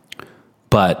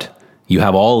 But you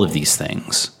have all of these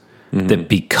things that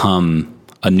become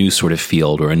a new sort of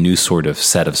field or a new sort of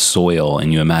set of soil,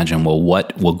 and you imagine, well,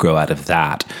 what will grow out of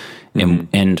that?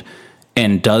 And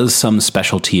does some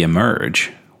specialty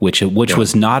emerge, which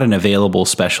was not an available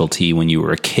specialty when you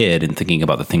were a kid and thinking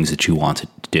about the things that you wanted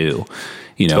to do.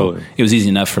 You know, totally. It was easy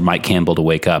enough for Mike Campbell to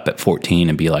wake up at 14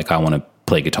 and be like, I want to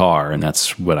play guitar, and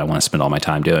that's what I want to spend all my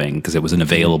time doing, because it was an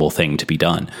available thing to be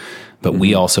done. But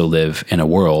we also live in a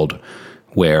world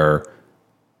where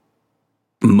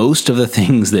most of the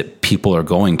things that people are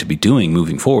going to be doing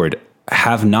moving forward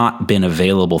have not been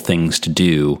available things to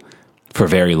do for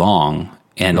very long.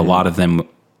 And a lot of them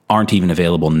aren't even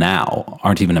available now,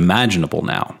 aren't even imaginable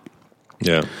now.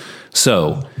 Yeah.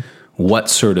 So what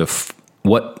sort of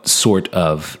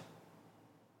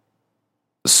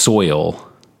soil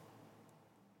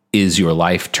is your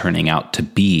life turning out to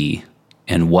be,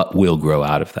 and what will grow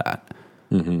out of that?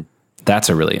 That's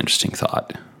a really interesting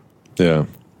thought. Yeah.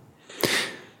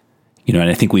 You know, and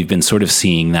I think we've been sort of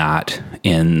seeing that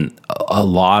in a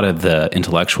lot of the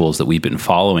intellectuals that we've been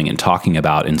following and talking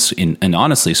about, and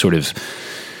honestly sort of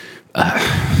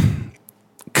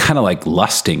kind of like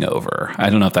lusting over. I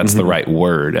don't know if that's the right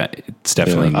word. It's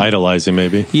definitely idolizing,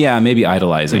 maybe. Yeah, maybe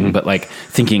idolizing, but like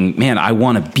thinking, man, I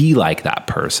want to be like that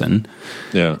person.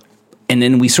 Yeah. And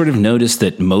then we sort of notice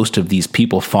that most of these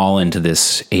people fall into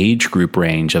this age group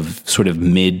range of sort of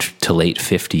mid to late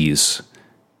 50s.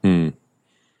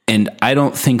 And I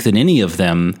don't think that any of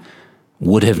them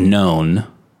would have known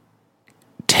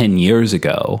 10 years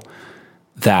ago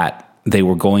that they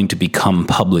were going to become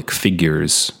public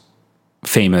figures,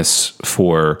 famous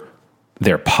for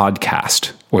their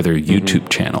podcast or their YouTube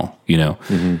channel, you know?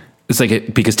 It's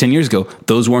like, because 10 years ago,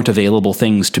 those weren't available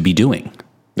things to be doing.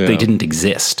 Yeah. They didn't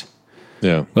exist.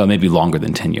 Yeah. Well, maybe longer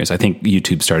than 10 years. I think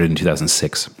YouTube started in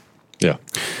 2006. Yeah.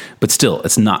 But still,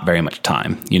 it's not very much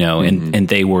time, you know, and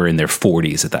they were in their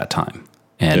 40s at that time.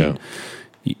 And,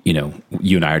 you know,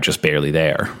 you and I are just barely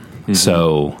there.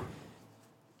 So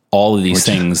all of these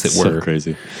things that we're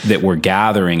crazy, that we're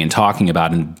gathering and talking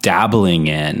about and dabbling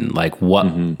in, like what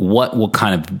will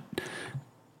kind of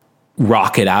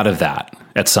rocket out of that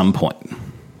at some point?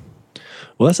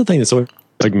 Well, that's the thing that's always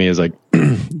like me is like,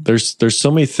 there's so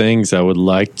many things I would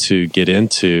like to get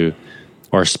into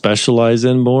or specialize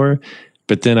in more,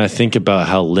 but then I think about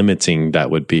how limiting that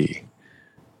would be.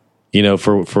 You know,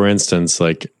 for instance,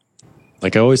 like I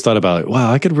always thought about,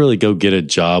 wow, I could really go get a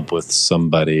job with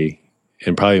somebody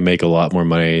and probably make a lot more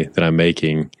money than I'm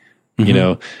making, you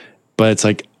know, but it's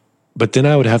like, but then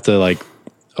I would have to like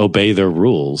obey their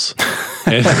rules.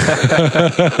 and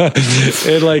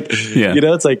like, you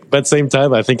know, it's like, but at the same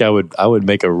time, I think I would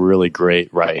make a really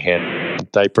great right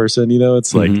hand type person, you know,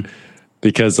 it's like,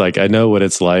 because like, I know what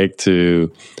it's like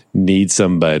to need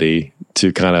somebody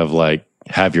to kind of like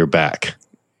have your back,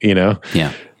 you know?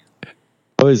 Yeah.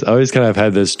 I always kind of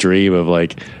had this dream of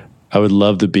like, I would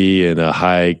love to be in a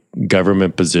high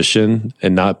government position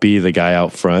and not be the guy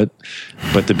out front,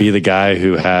 but to be the guy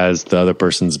who has the other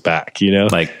person's back, you know?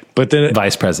 Like, but then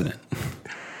vice president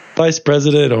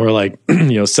or like,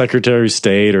 you know, secretary of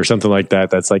state or something like that.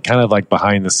 That's like kind of like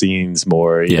behind the scenes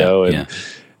more, you know?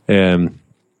 And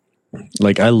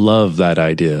like, I love that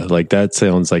idea. Like that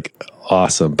sounds like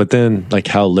awesome, but then like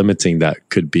how limiting that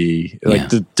could be, like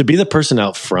to be the person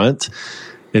out front.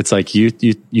 It's like, you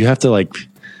have to like,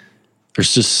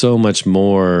 there's just so much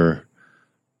more.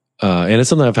 And it's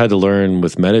something I've had to learn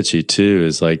with Medici too,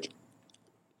 is like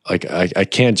I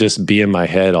can't just be in my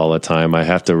head all the time. I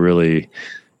have to really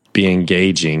be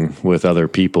engaging with other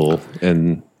people.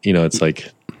 And, you know, it's like,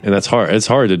 and that's hard. It's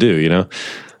hard to do, you know?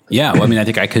 Yeah. Well, I mean, I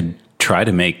think I could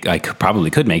probably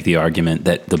make the argument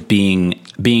that the being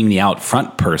the out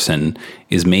front person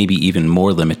is maybe even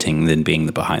more limiting than being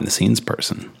the behind the scenes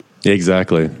person.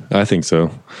 Exactly. I think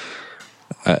so.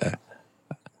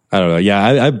 I don't know.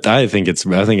 Yeah, I think it's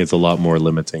a lot more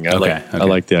limiting. I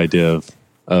like the idea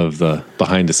of the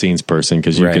behind the scenes person,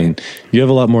 because you have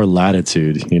a lot more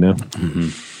latitude, you know.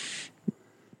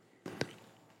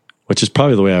 Which is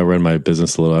probably the way I run my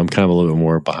business a little. I'm kind of a little bit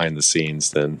more behind the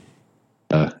scenes than,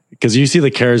 because you see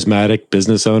the charismatic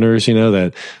business owners, you know,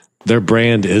 that their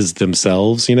brand is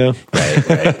themselves, you know.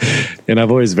 Right. And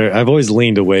I've always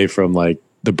leaned away from like,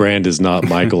 the brand is not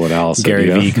Michael and Allison. Gary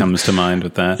Vee comes to mind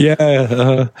with that.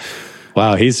 Yeah.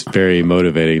 Wow. He's very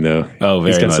motivating though. Oh,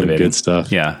 very he's got motivating. Some good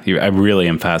stuff. Yeah. I really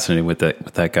am fascinated with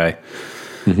that guy.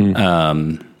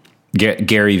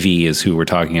 Gary Vee is who we're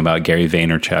talking about. Gary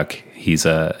Vaynerchuk. He's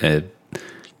I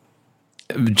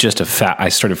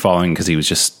started following because he was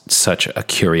just such a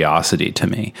curiosity to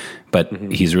me, but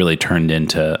he's really turned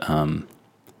into,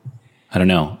 I don't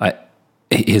know.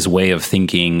 his way of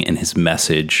thinking and his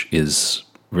message is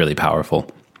really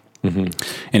powerful and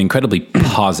incredibly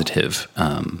positive,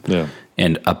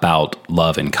 and about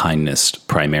love and kindness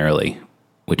primarily,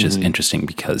 which is interesting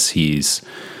because he's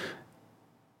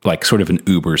like sort of an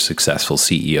uber successful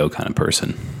CEO kind of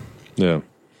person. Yeah.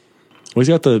 Well, he's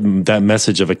got that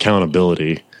message of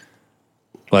accountability.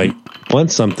 Like,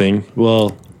 want something,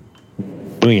 well,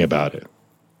 doing about it.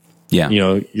 Yeah. You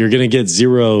know, you're going to get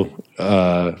zero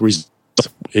results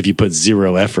if you put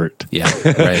zero effort. Yeah.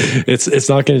 Right. It's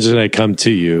not going to just come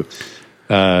to you.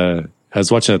 I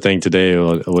was watching a thing today.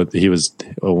 He was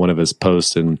one of his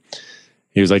posts, and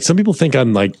he was like, some people think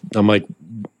I'm like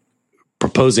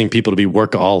proposing people to be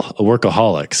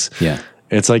workaholics. Yeah.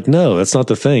 It's like, no, that's not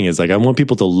the thing. It's like, I want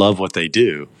people to love what they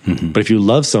do. But if you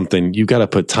love something, you got to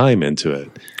put time into it.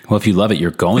 Well, if you love it,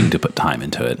 you're going to put time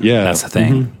into it. Yeah. That's the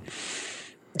thing.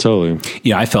 Totally.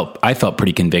 Yeah. I felt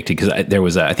pretty convicted because there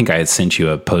was I think I had sent you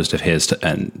a post of his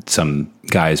and some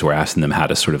guys were asking them how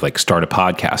to sort of like start a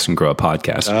podcast and grow a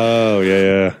podcast. Oh,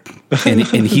 yeah.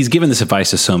 and he's given this advice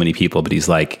to so many people, but he's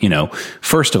like, you know,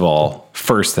 first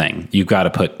thing, you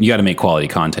got to make quality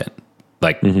content.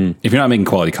 Like, if you're not making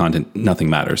quality content, nothing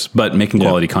matters. But making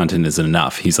quality content isn't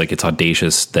enough. He's like, it's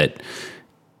audacious that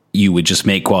you would just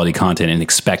make quality content and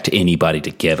expect anybody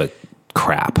to give a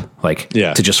crap, like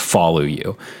to just follow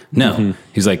you. No,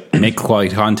 he's like, make quality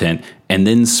content and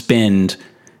then spend,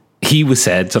 he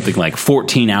said something like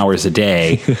 14 hours a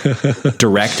day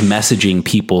direct messaging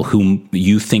people whom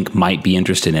you think might be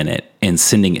interested in it and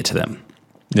sending it to them.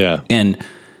 Yeah. And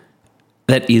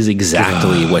that is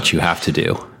exactly what you have to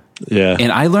do. Yeah.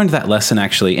 And I learned that lesson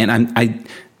actually. And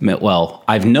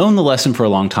I've known the lesson for a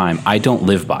long time. I don't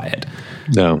live by it.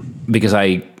 No. Because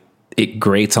it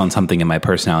grates on something in my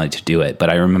personality to do it. But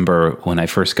I remember when I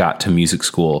first got to music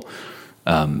school,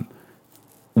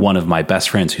 one of my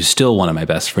best friends, who's still one of my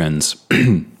best friends,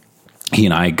 he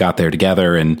and I got there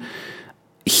together, and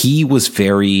he was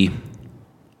very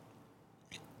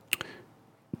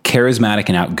charismatic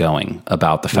and outgoing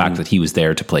about the fact that he was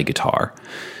there to play guitar.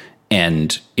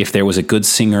 And if there was a good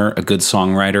singer, a good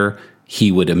songwriter, he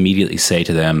would immediately say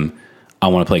to them, I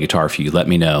want to play guitar for you. Let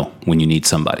me know when you need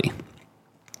somebody.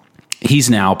 He's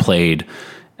now played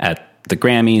at the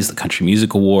Grammys, the Country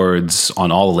Music Awards,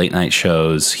 on all the late night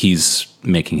shows. He's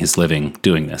making his living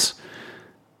doing this.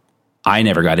 I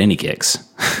never got any gigs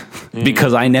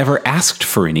because I never asked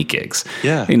for any gigs.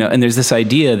 Yeah. You know, and there's this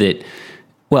idea that,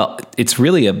 well, it's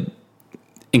really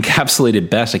encapsulated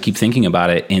best. I keep thinking about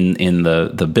it in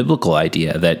the biblical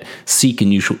idea that seek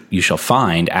and you shall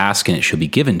find, ask and it shall be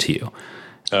given to you.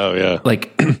 Oh yeah.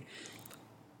 Like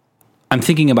I'm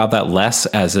thinking about that less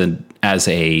as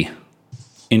a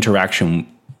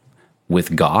interaction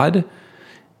with God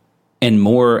and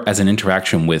more as an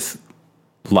interaction with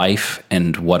life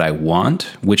and what I want,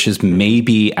 which is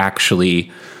maybe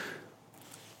actually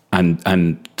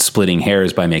I'm splitting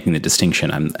hairs by making the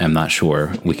distinction. I'm not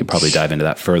sure. We could probably dive into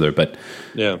that further, but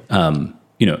yeah.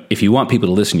 You know, if you want people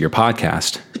to listen to your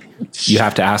podcast, you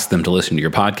have to ask them to listen to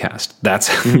your podcast.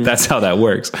 That's how that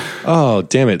works. Oh,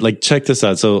 damn it. Like, check this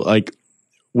out. So like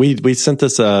we sent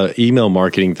this email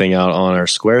marketing thing out on our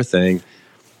Square thing,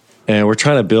 and we're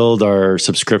trying to build our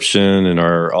subscription and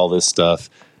all this stuff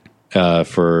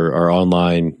for our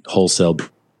online wholesale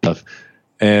stuff.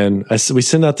 And we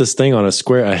send out this thing on a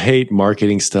Square. I hate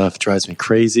marketing stuff. It drives me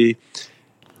crazy.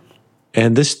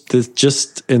 And this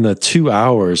just in the 2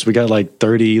 hours, we got like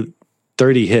 30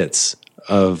 hits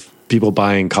of people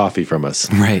buying coffee from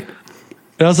us. Right.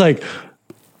 And I was like,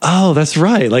 oh, that's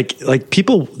right. Like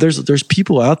people, there's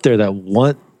people out there that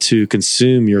want to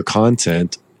consume your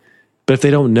content, but if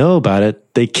they don't know about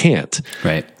it, they can't.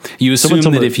 Right. You assume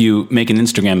that if you make an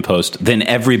Instagram post, then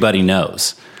everybody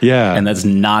knows. Yeah. And that's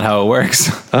not how it works.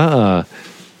 But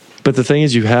the thing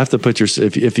is, you have to put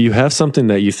if you have something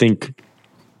that you think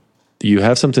you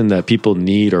have something that people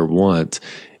need or want,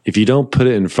 if you don't put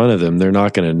it in front of them, they're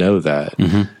not going to know that.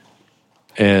 Mm-hmm.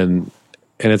 And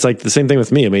it's like the same thing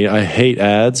with me. I mean, I hate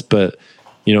ads, but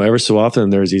you know, ever so often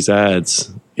there's these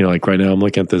ads, you know, like right now I'm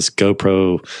looking at this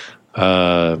GoPro,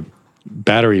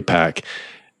 battery pack.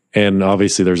 And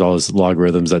obviously there's all these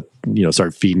logarithms that, you know,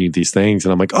 start feeding you these things.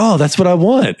 And I'm like, oh, that's what I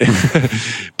want.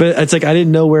 But it's like, I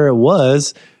didn't know where it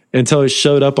was until it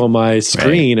showed up on my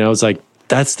screen. Right. And I was like,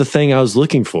 that's the thing I was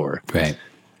looking for. Right.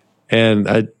 And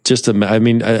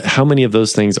how many of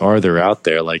those things are there out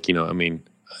there? Like, you know, I mean,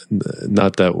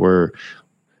 not that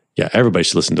everybody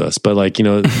should listen to us, but like, you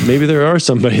know, maybe there are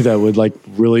somebody that would like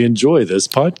really enjoy this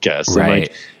podcast. Right. And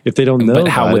like, if they don't know, but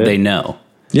how would they know?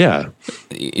 Yeah.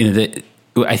 You know,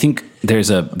 I think there's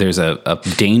a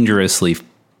dangerously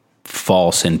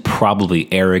false and probably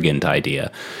arrogant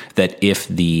idea that if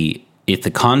the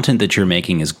content that you're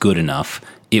making is good enough,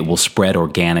 it will spread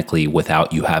organically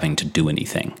without you having to do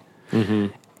anything. Mm-hmm.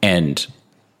 And,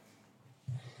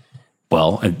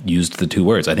 well, I used the two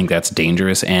words. I think that's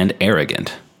dangerous and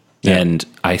arrogant. Yeah. And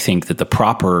I think that the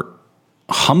proper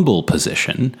humble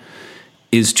position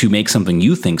is to make something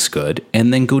you think's good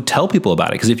and then go tell people about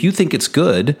it. Because if you think it's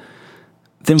good,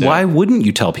 then why wouldn't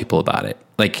you tell people about it?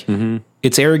 Like,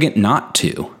 it's arrogant not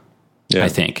to. I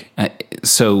think.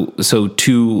 So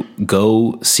to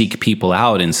go seek people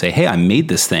out and say, hey, I made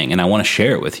this thing and I want to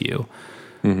share it with you.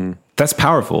 Mm-hmm. That's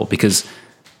powerful, because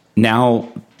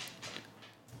now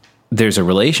there's a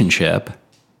relationship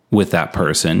with that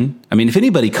person. I mean, if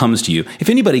anybody comes to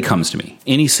me,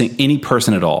 any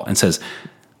person at all, and says,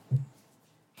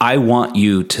 I want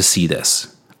you to see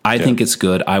this. I think it's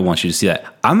good. I want you to see that.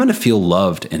 I'm going to feel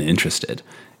loved and interested,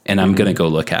 and I'm going to go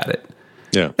look at it.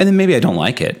 Yeah. And then maybe I don't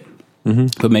like it.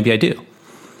 Mm-hmm. But maybe I do.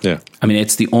 Yeah. I mean,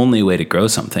 it's the only way to grow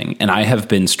something. And I have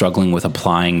been struggling with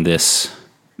applying this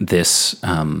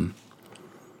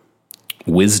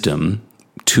wisdom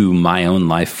to my own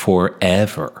life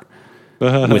forever.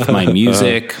 With my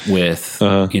music, with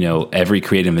every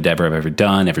creative endeavor I've ever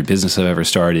done, every business I've ever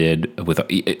started.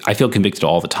 I feel convicted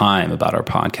all the time about our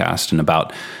podcast and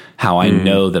about how I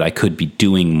know that I could be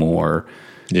doing more.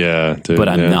 Yeah, dude, but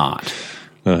I'm not.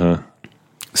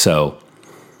 So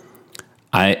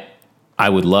I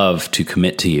would love to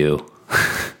commit to you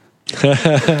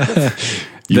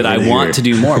that I want to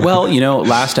do more. Well,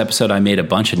 last episode I made a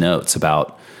bunch of notes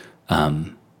about,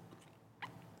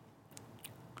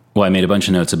 I made a bunch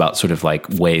of notes about sort of like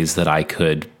ways that I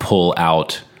could pull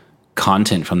out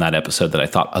content from that episode that I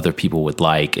thought other people would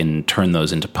like and turn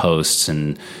those into posts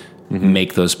and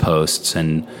make those posts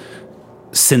and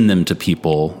send them to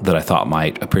people that I thought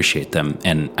might appreciate them.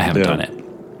 And I haven't done it.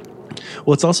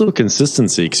 Well, it's also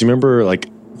consistency, because you remember, like,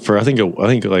 for I think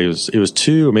like it was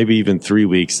 2 or maybe even 3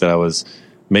 weeks that I was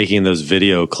making those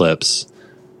video clips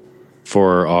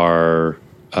for our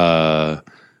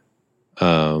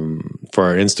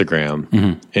Instagram,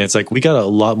 and it's like we got a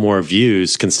lot more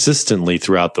views consistently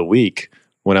throughout the week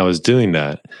when I was doing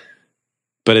that.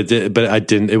 But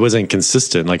it wasn't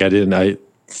consistent. Like I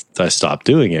stopped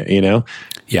doing it.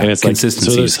 Yeah, and it's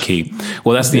consistency is key.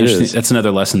 Well, that's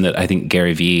another lesson that I think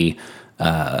Gary Vee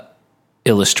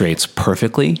illustrates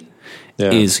perfectly.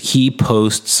 Is he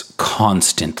posts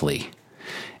constantly,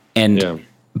 and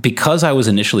because I was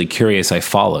initially curious, I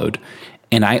followed,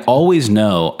 and I always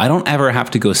know I don't ever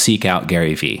have to go seek out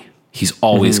Gary Vee. He's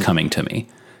always coming to me.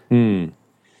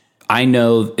 I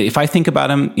know if I think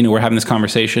about him, we're having this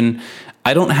conversation,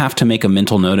 I don't have to make a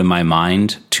mental note in my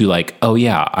mind to like, oh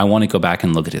yeah, I want to go back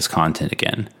and look at his content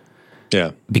again.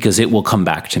 Yeah. Because it will come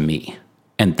back to me.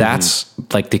 And that's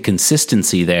like the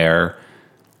consistency there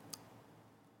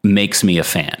makes me a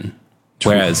fan.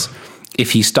 Whereas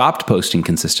if he stopped posting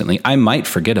consistently, I might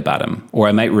forget about him, or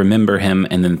I might remember him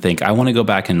and then think, I want to go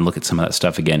back and look at some of that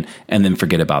stuff again, and then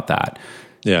forget about that.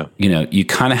 Yeah. You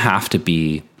kind of have to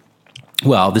be,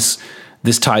 well, this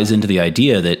ties into the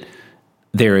idea that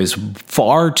there is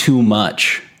far too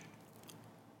much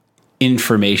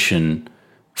information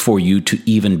for you to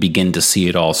even begin to see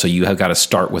it all. So you have got to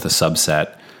start with a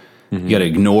subset. You got to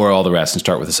ignore all the rest and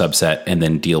start with a subset and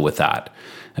then deal with that.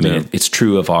 I mean, it's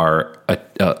true of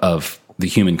of the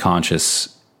human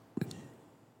consciousness.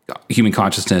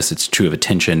 It's true of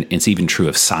attention. It's even true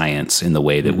of science in the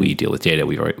way that we deal with data.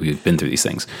 We've been through these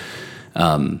things.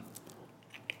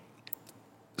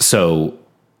 So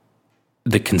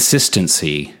the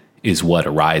consistency is what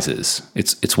arises.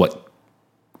 It's what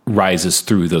rises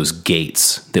through those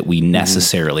gates that we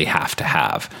necessarily have to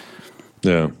have.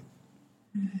 Yeah.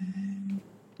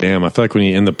 Damn, I feel like when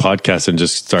you end the podcast and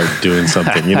just start doing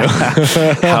something,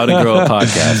 How to grow a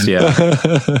podcast,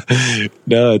 yeah.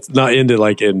 No, it's not ended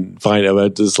like in fine.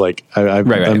 I'm just like,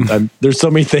 I'm, there's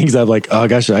so many things I'm like, oh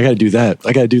gosh, I got to do that.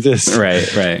 I got to do this.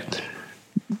 Right.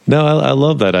 No, I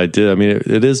love that idea. I mean,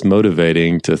 it is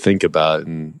motivating to think about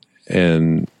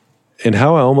and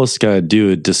how I almost got to do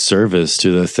a disservice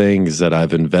to the things that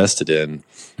I've invested in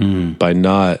by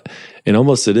not. And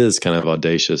almost it is kind of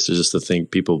audacious just to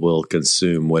think people will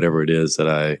consume whatever it is that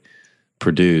I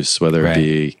produce, whether it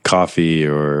be coffee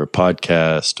or a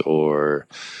podcast or,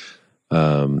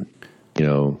 our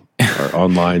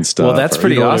online stuff. Well, that's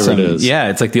pretty awesome. Yeah.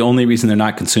 It's like the only reason they're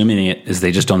not consuming it is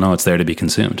they just don't know it's there to be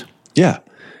consumed. Yeah.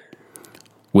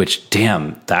 Which,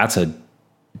 damn, that's a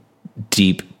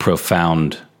deep,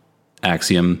 profound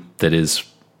axiom that is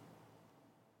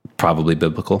probably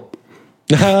biblical.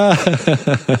 Yeah,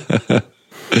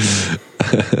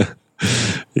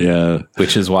 Yeah.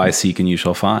 Which is why seek and you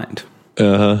shall find.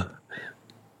 Yeah,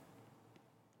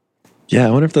 I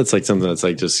wonder if that's like something that's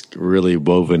like just really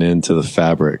woven into the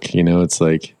fabric. You know, it's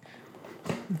like,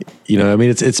 you know, I mean,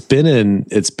 it's been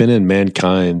in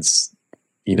mankind's,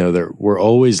 you know, we're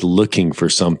always looking for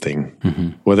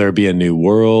something, whether it be a new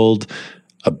world,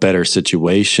 a better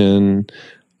situation,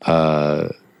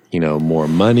 you know, more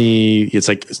money. It's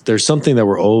like there's something that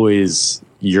we're always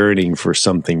yearning for,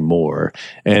 something more,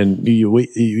 and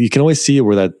you can always see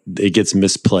where that it gets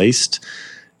misplaced,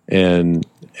 and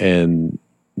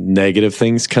negative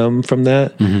things come from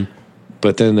that.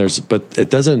 But then it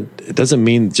doesn't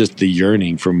mean just the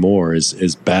yearning for more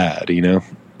is bad, you know.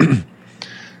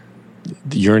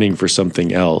 The yearning for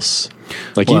something else,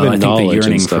 like even knowledge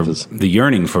and stuff, the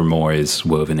yearning for more is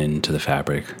woven into the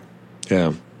fabric.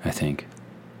 Yeah, I think.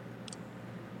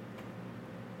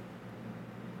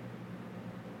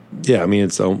 Yeah, I mean,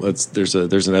 it's there's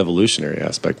an evolutionary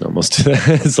aspect almost to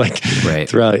that. It's like right.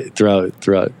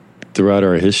 throughout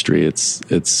our history,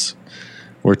 it's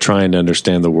we're trying to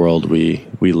understand the world we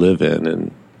live in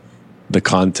and the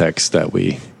context that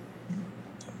we.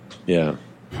 Yeah.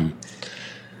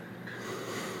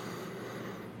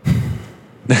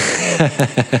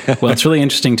 Well, it's really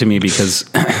interesting to me because,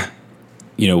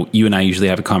 you know, you and I usually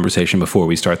have a conversation before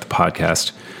we start the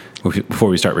podcast, before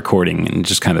we start recording, and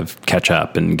just kind of catch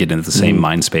up and get into the same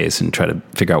mind space and try to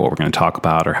figure out what we're going to talk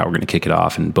about or how we're going to kick it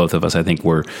off. And both of us, I think,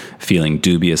 were feeling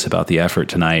dubious about the effort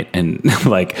tonight, and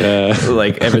like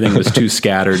everything was too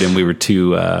scattered, and we were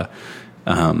too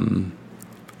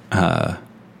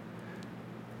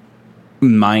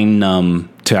mind numb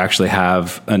to actually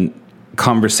have a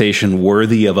conversation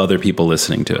worthy of other people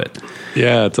listening to it.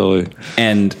 Yeah, totally.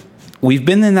 And we've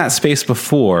been in that space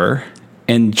before.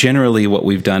 And generally what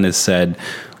we've done is said,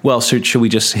 well, so should we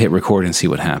just hit record and see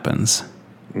what happens?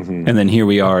 And then here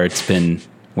we are. It's been,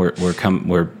 we're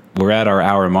at our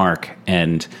hour mark,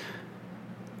 and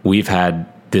we've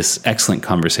had this excellent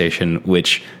conversation,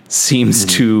 which seems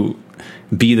to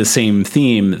be the same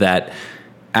theme that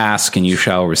ask and you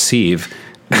shall receive.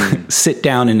 Sit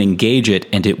down and engage it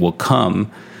and it will come.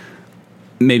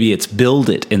 Maybe it's build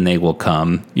it and they will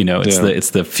come. You know, it's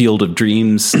the field of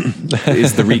dreams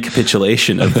is the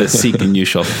recapitulation of the seek and you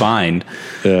shall find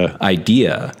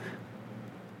idea.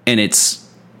 And it's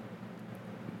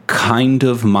kind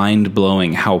of mind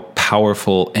blowing how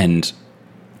powerful and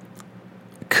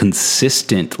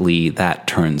consistently that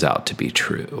turns out to be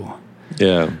true.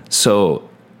 Yeah. So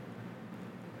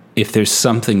if there's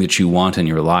something that you want in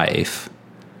your life,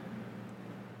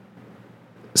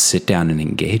 sit down and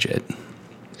engage it.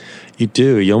 You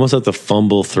do. You almost have to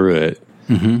fumble through it,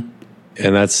 and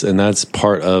that's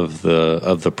part of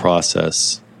the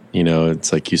process. You know,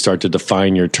 it's like you start to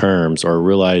define your terms or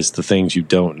realize the things you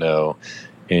don't know,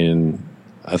 and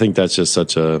I think that's just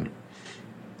such a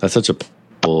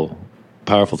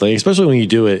powerful thing, especially when you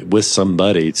do it with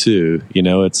somebody too. You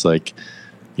know, it's like,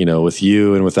 you know, with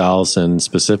you and with Allison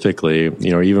specifically, you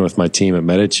know, even with my team at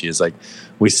Medici, it's like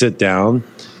we sit down,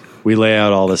 we lay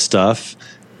out all this stuff.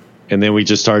 And then we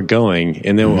just start going,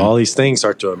 and then all these things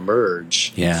start to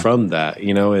emerge from that,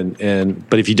 you know.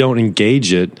 But if you don't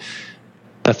engage it,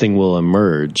 nothing will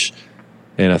emerge.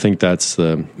 And I think that's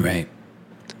the right.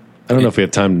 I don't know if we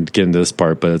have time to get into this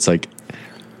part, but it's like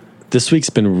this week's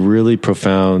been really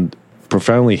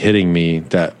profoundly hitting me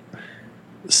that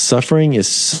suffering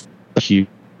is a huge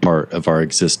part of our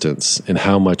existence and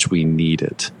how much we need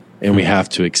it, and we have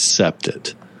to accept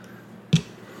it.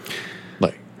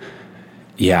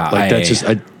 Yeah, like that's just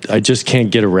I just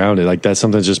can't get around it. Like that's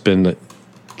something that's just been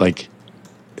like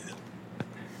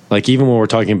even when we're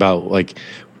talking about like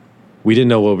we didn't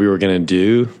know what we were going to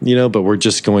do, you know, but we're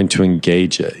just going to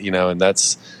engage it, you know, and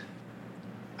that's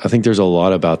I think there's a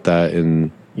lot about that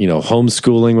in, you know,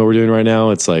 homeschooling, what we're doing right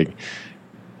now. It's like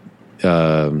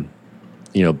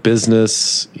you know,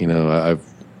 business, you know, I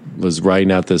was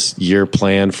writing out this year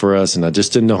plan for us, and I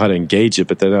just didn't know how to engage it.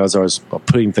 But then as I was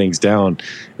putting things down,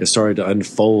 it started to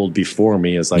unfold before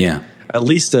me as like at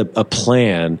least a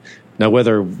plan. Now,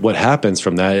 whether what happens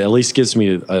from that, at least gives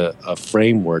me a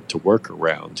framework to work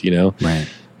around, you know? Right.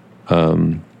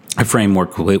 A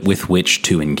framework with which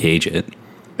to engage it.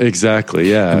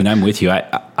 Exactly, yeah. I mean, I'm with you.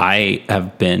 I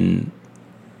have been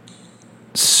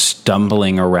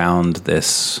stumbling around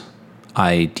this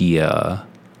idea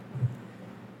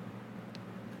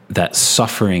that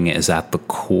suffering is at the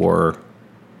core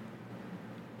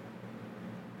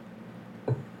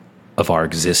of our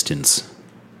existence.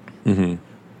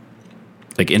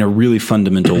 Like in a really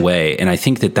fundamental way. And I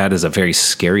think that is a very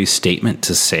scary statement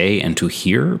to say and to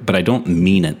hear, but I don't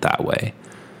mean it that way.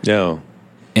 No.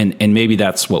 and maybe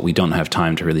that's what we don't have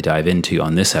time to really dive into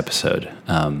on this episode.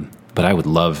 But I would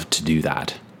love to do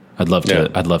that. I'd love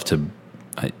to.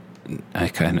 I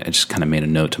just kind of made a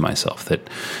note to myself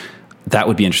that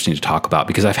would be interesting to talk about,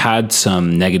 because I've had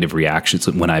some negative reactions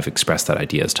when I've expressed that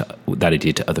idea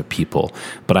to other people,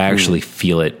 but I actually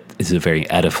feel it is a very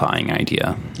edifying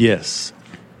idea. Yes.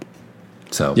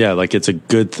 So yeah, like it's a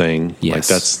good thing. Yes.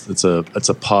 Like it's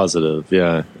a positive.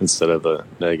 Yeah. Instead of a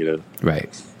negative.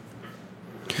 Right.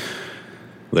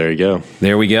 There you go.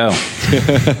 There we go.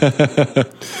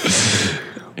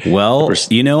 Well,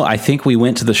 I think we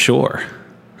went to the shore.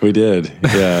 We did.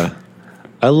 Yeah.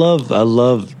 I love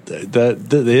that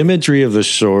the imagery of the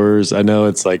shores. I know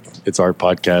it's like it's our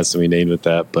podcast and we named it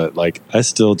that, but like I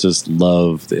still just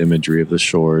love the imagery of the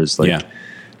shores. Like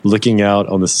looking out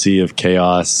on the sea of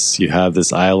chaos, you have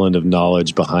this island of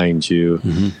knowledge behind you,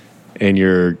 and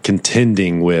you're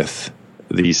contending with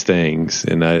these things.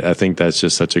 And I think that's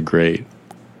just such a great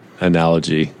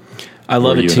analogy. I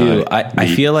love it too.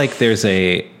 I feel like there's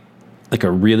a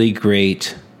really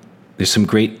great. There's some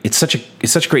great. It's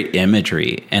such great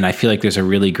imagery, and I feel like there's a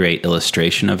really great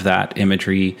illustration of that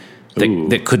imagery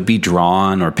that could be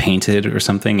drawn or painted or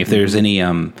something. If there's any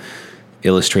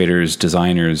illustrators,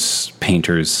 designers,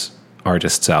 painters,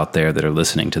 artists out there that are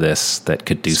listening to this that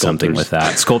could do something with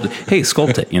that,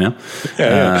 sculpt it.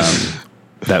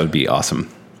 That would be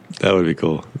awesome. That would be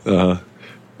cool.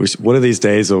 One of these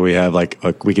days when we have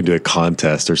we can do a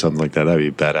contest or something like that.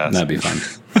 That'd be badass. That'd be fun.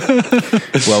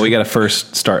 Well, we got to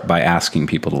first start by asking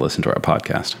people to listen to our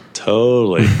podcast.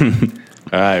 Totally.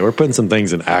 All right. We're putting some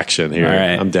things in action here. All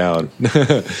right. I'm down.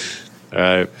 All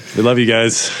right. We love you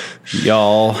guys.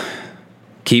 Y'all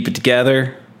keep it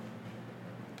together.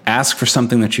 Ask for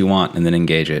something that you want and then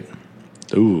engage it.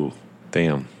 Ooh,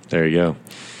 damn. There you go.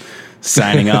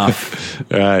 Signing off.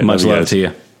 All right. Much love to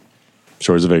you.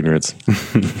 Shores of Ignorance. Bye.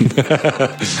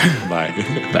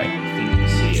 Bye.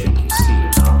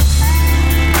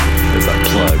 There's that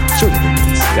plug.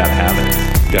 Gotta have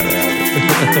it. Gotta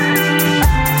have it.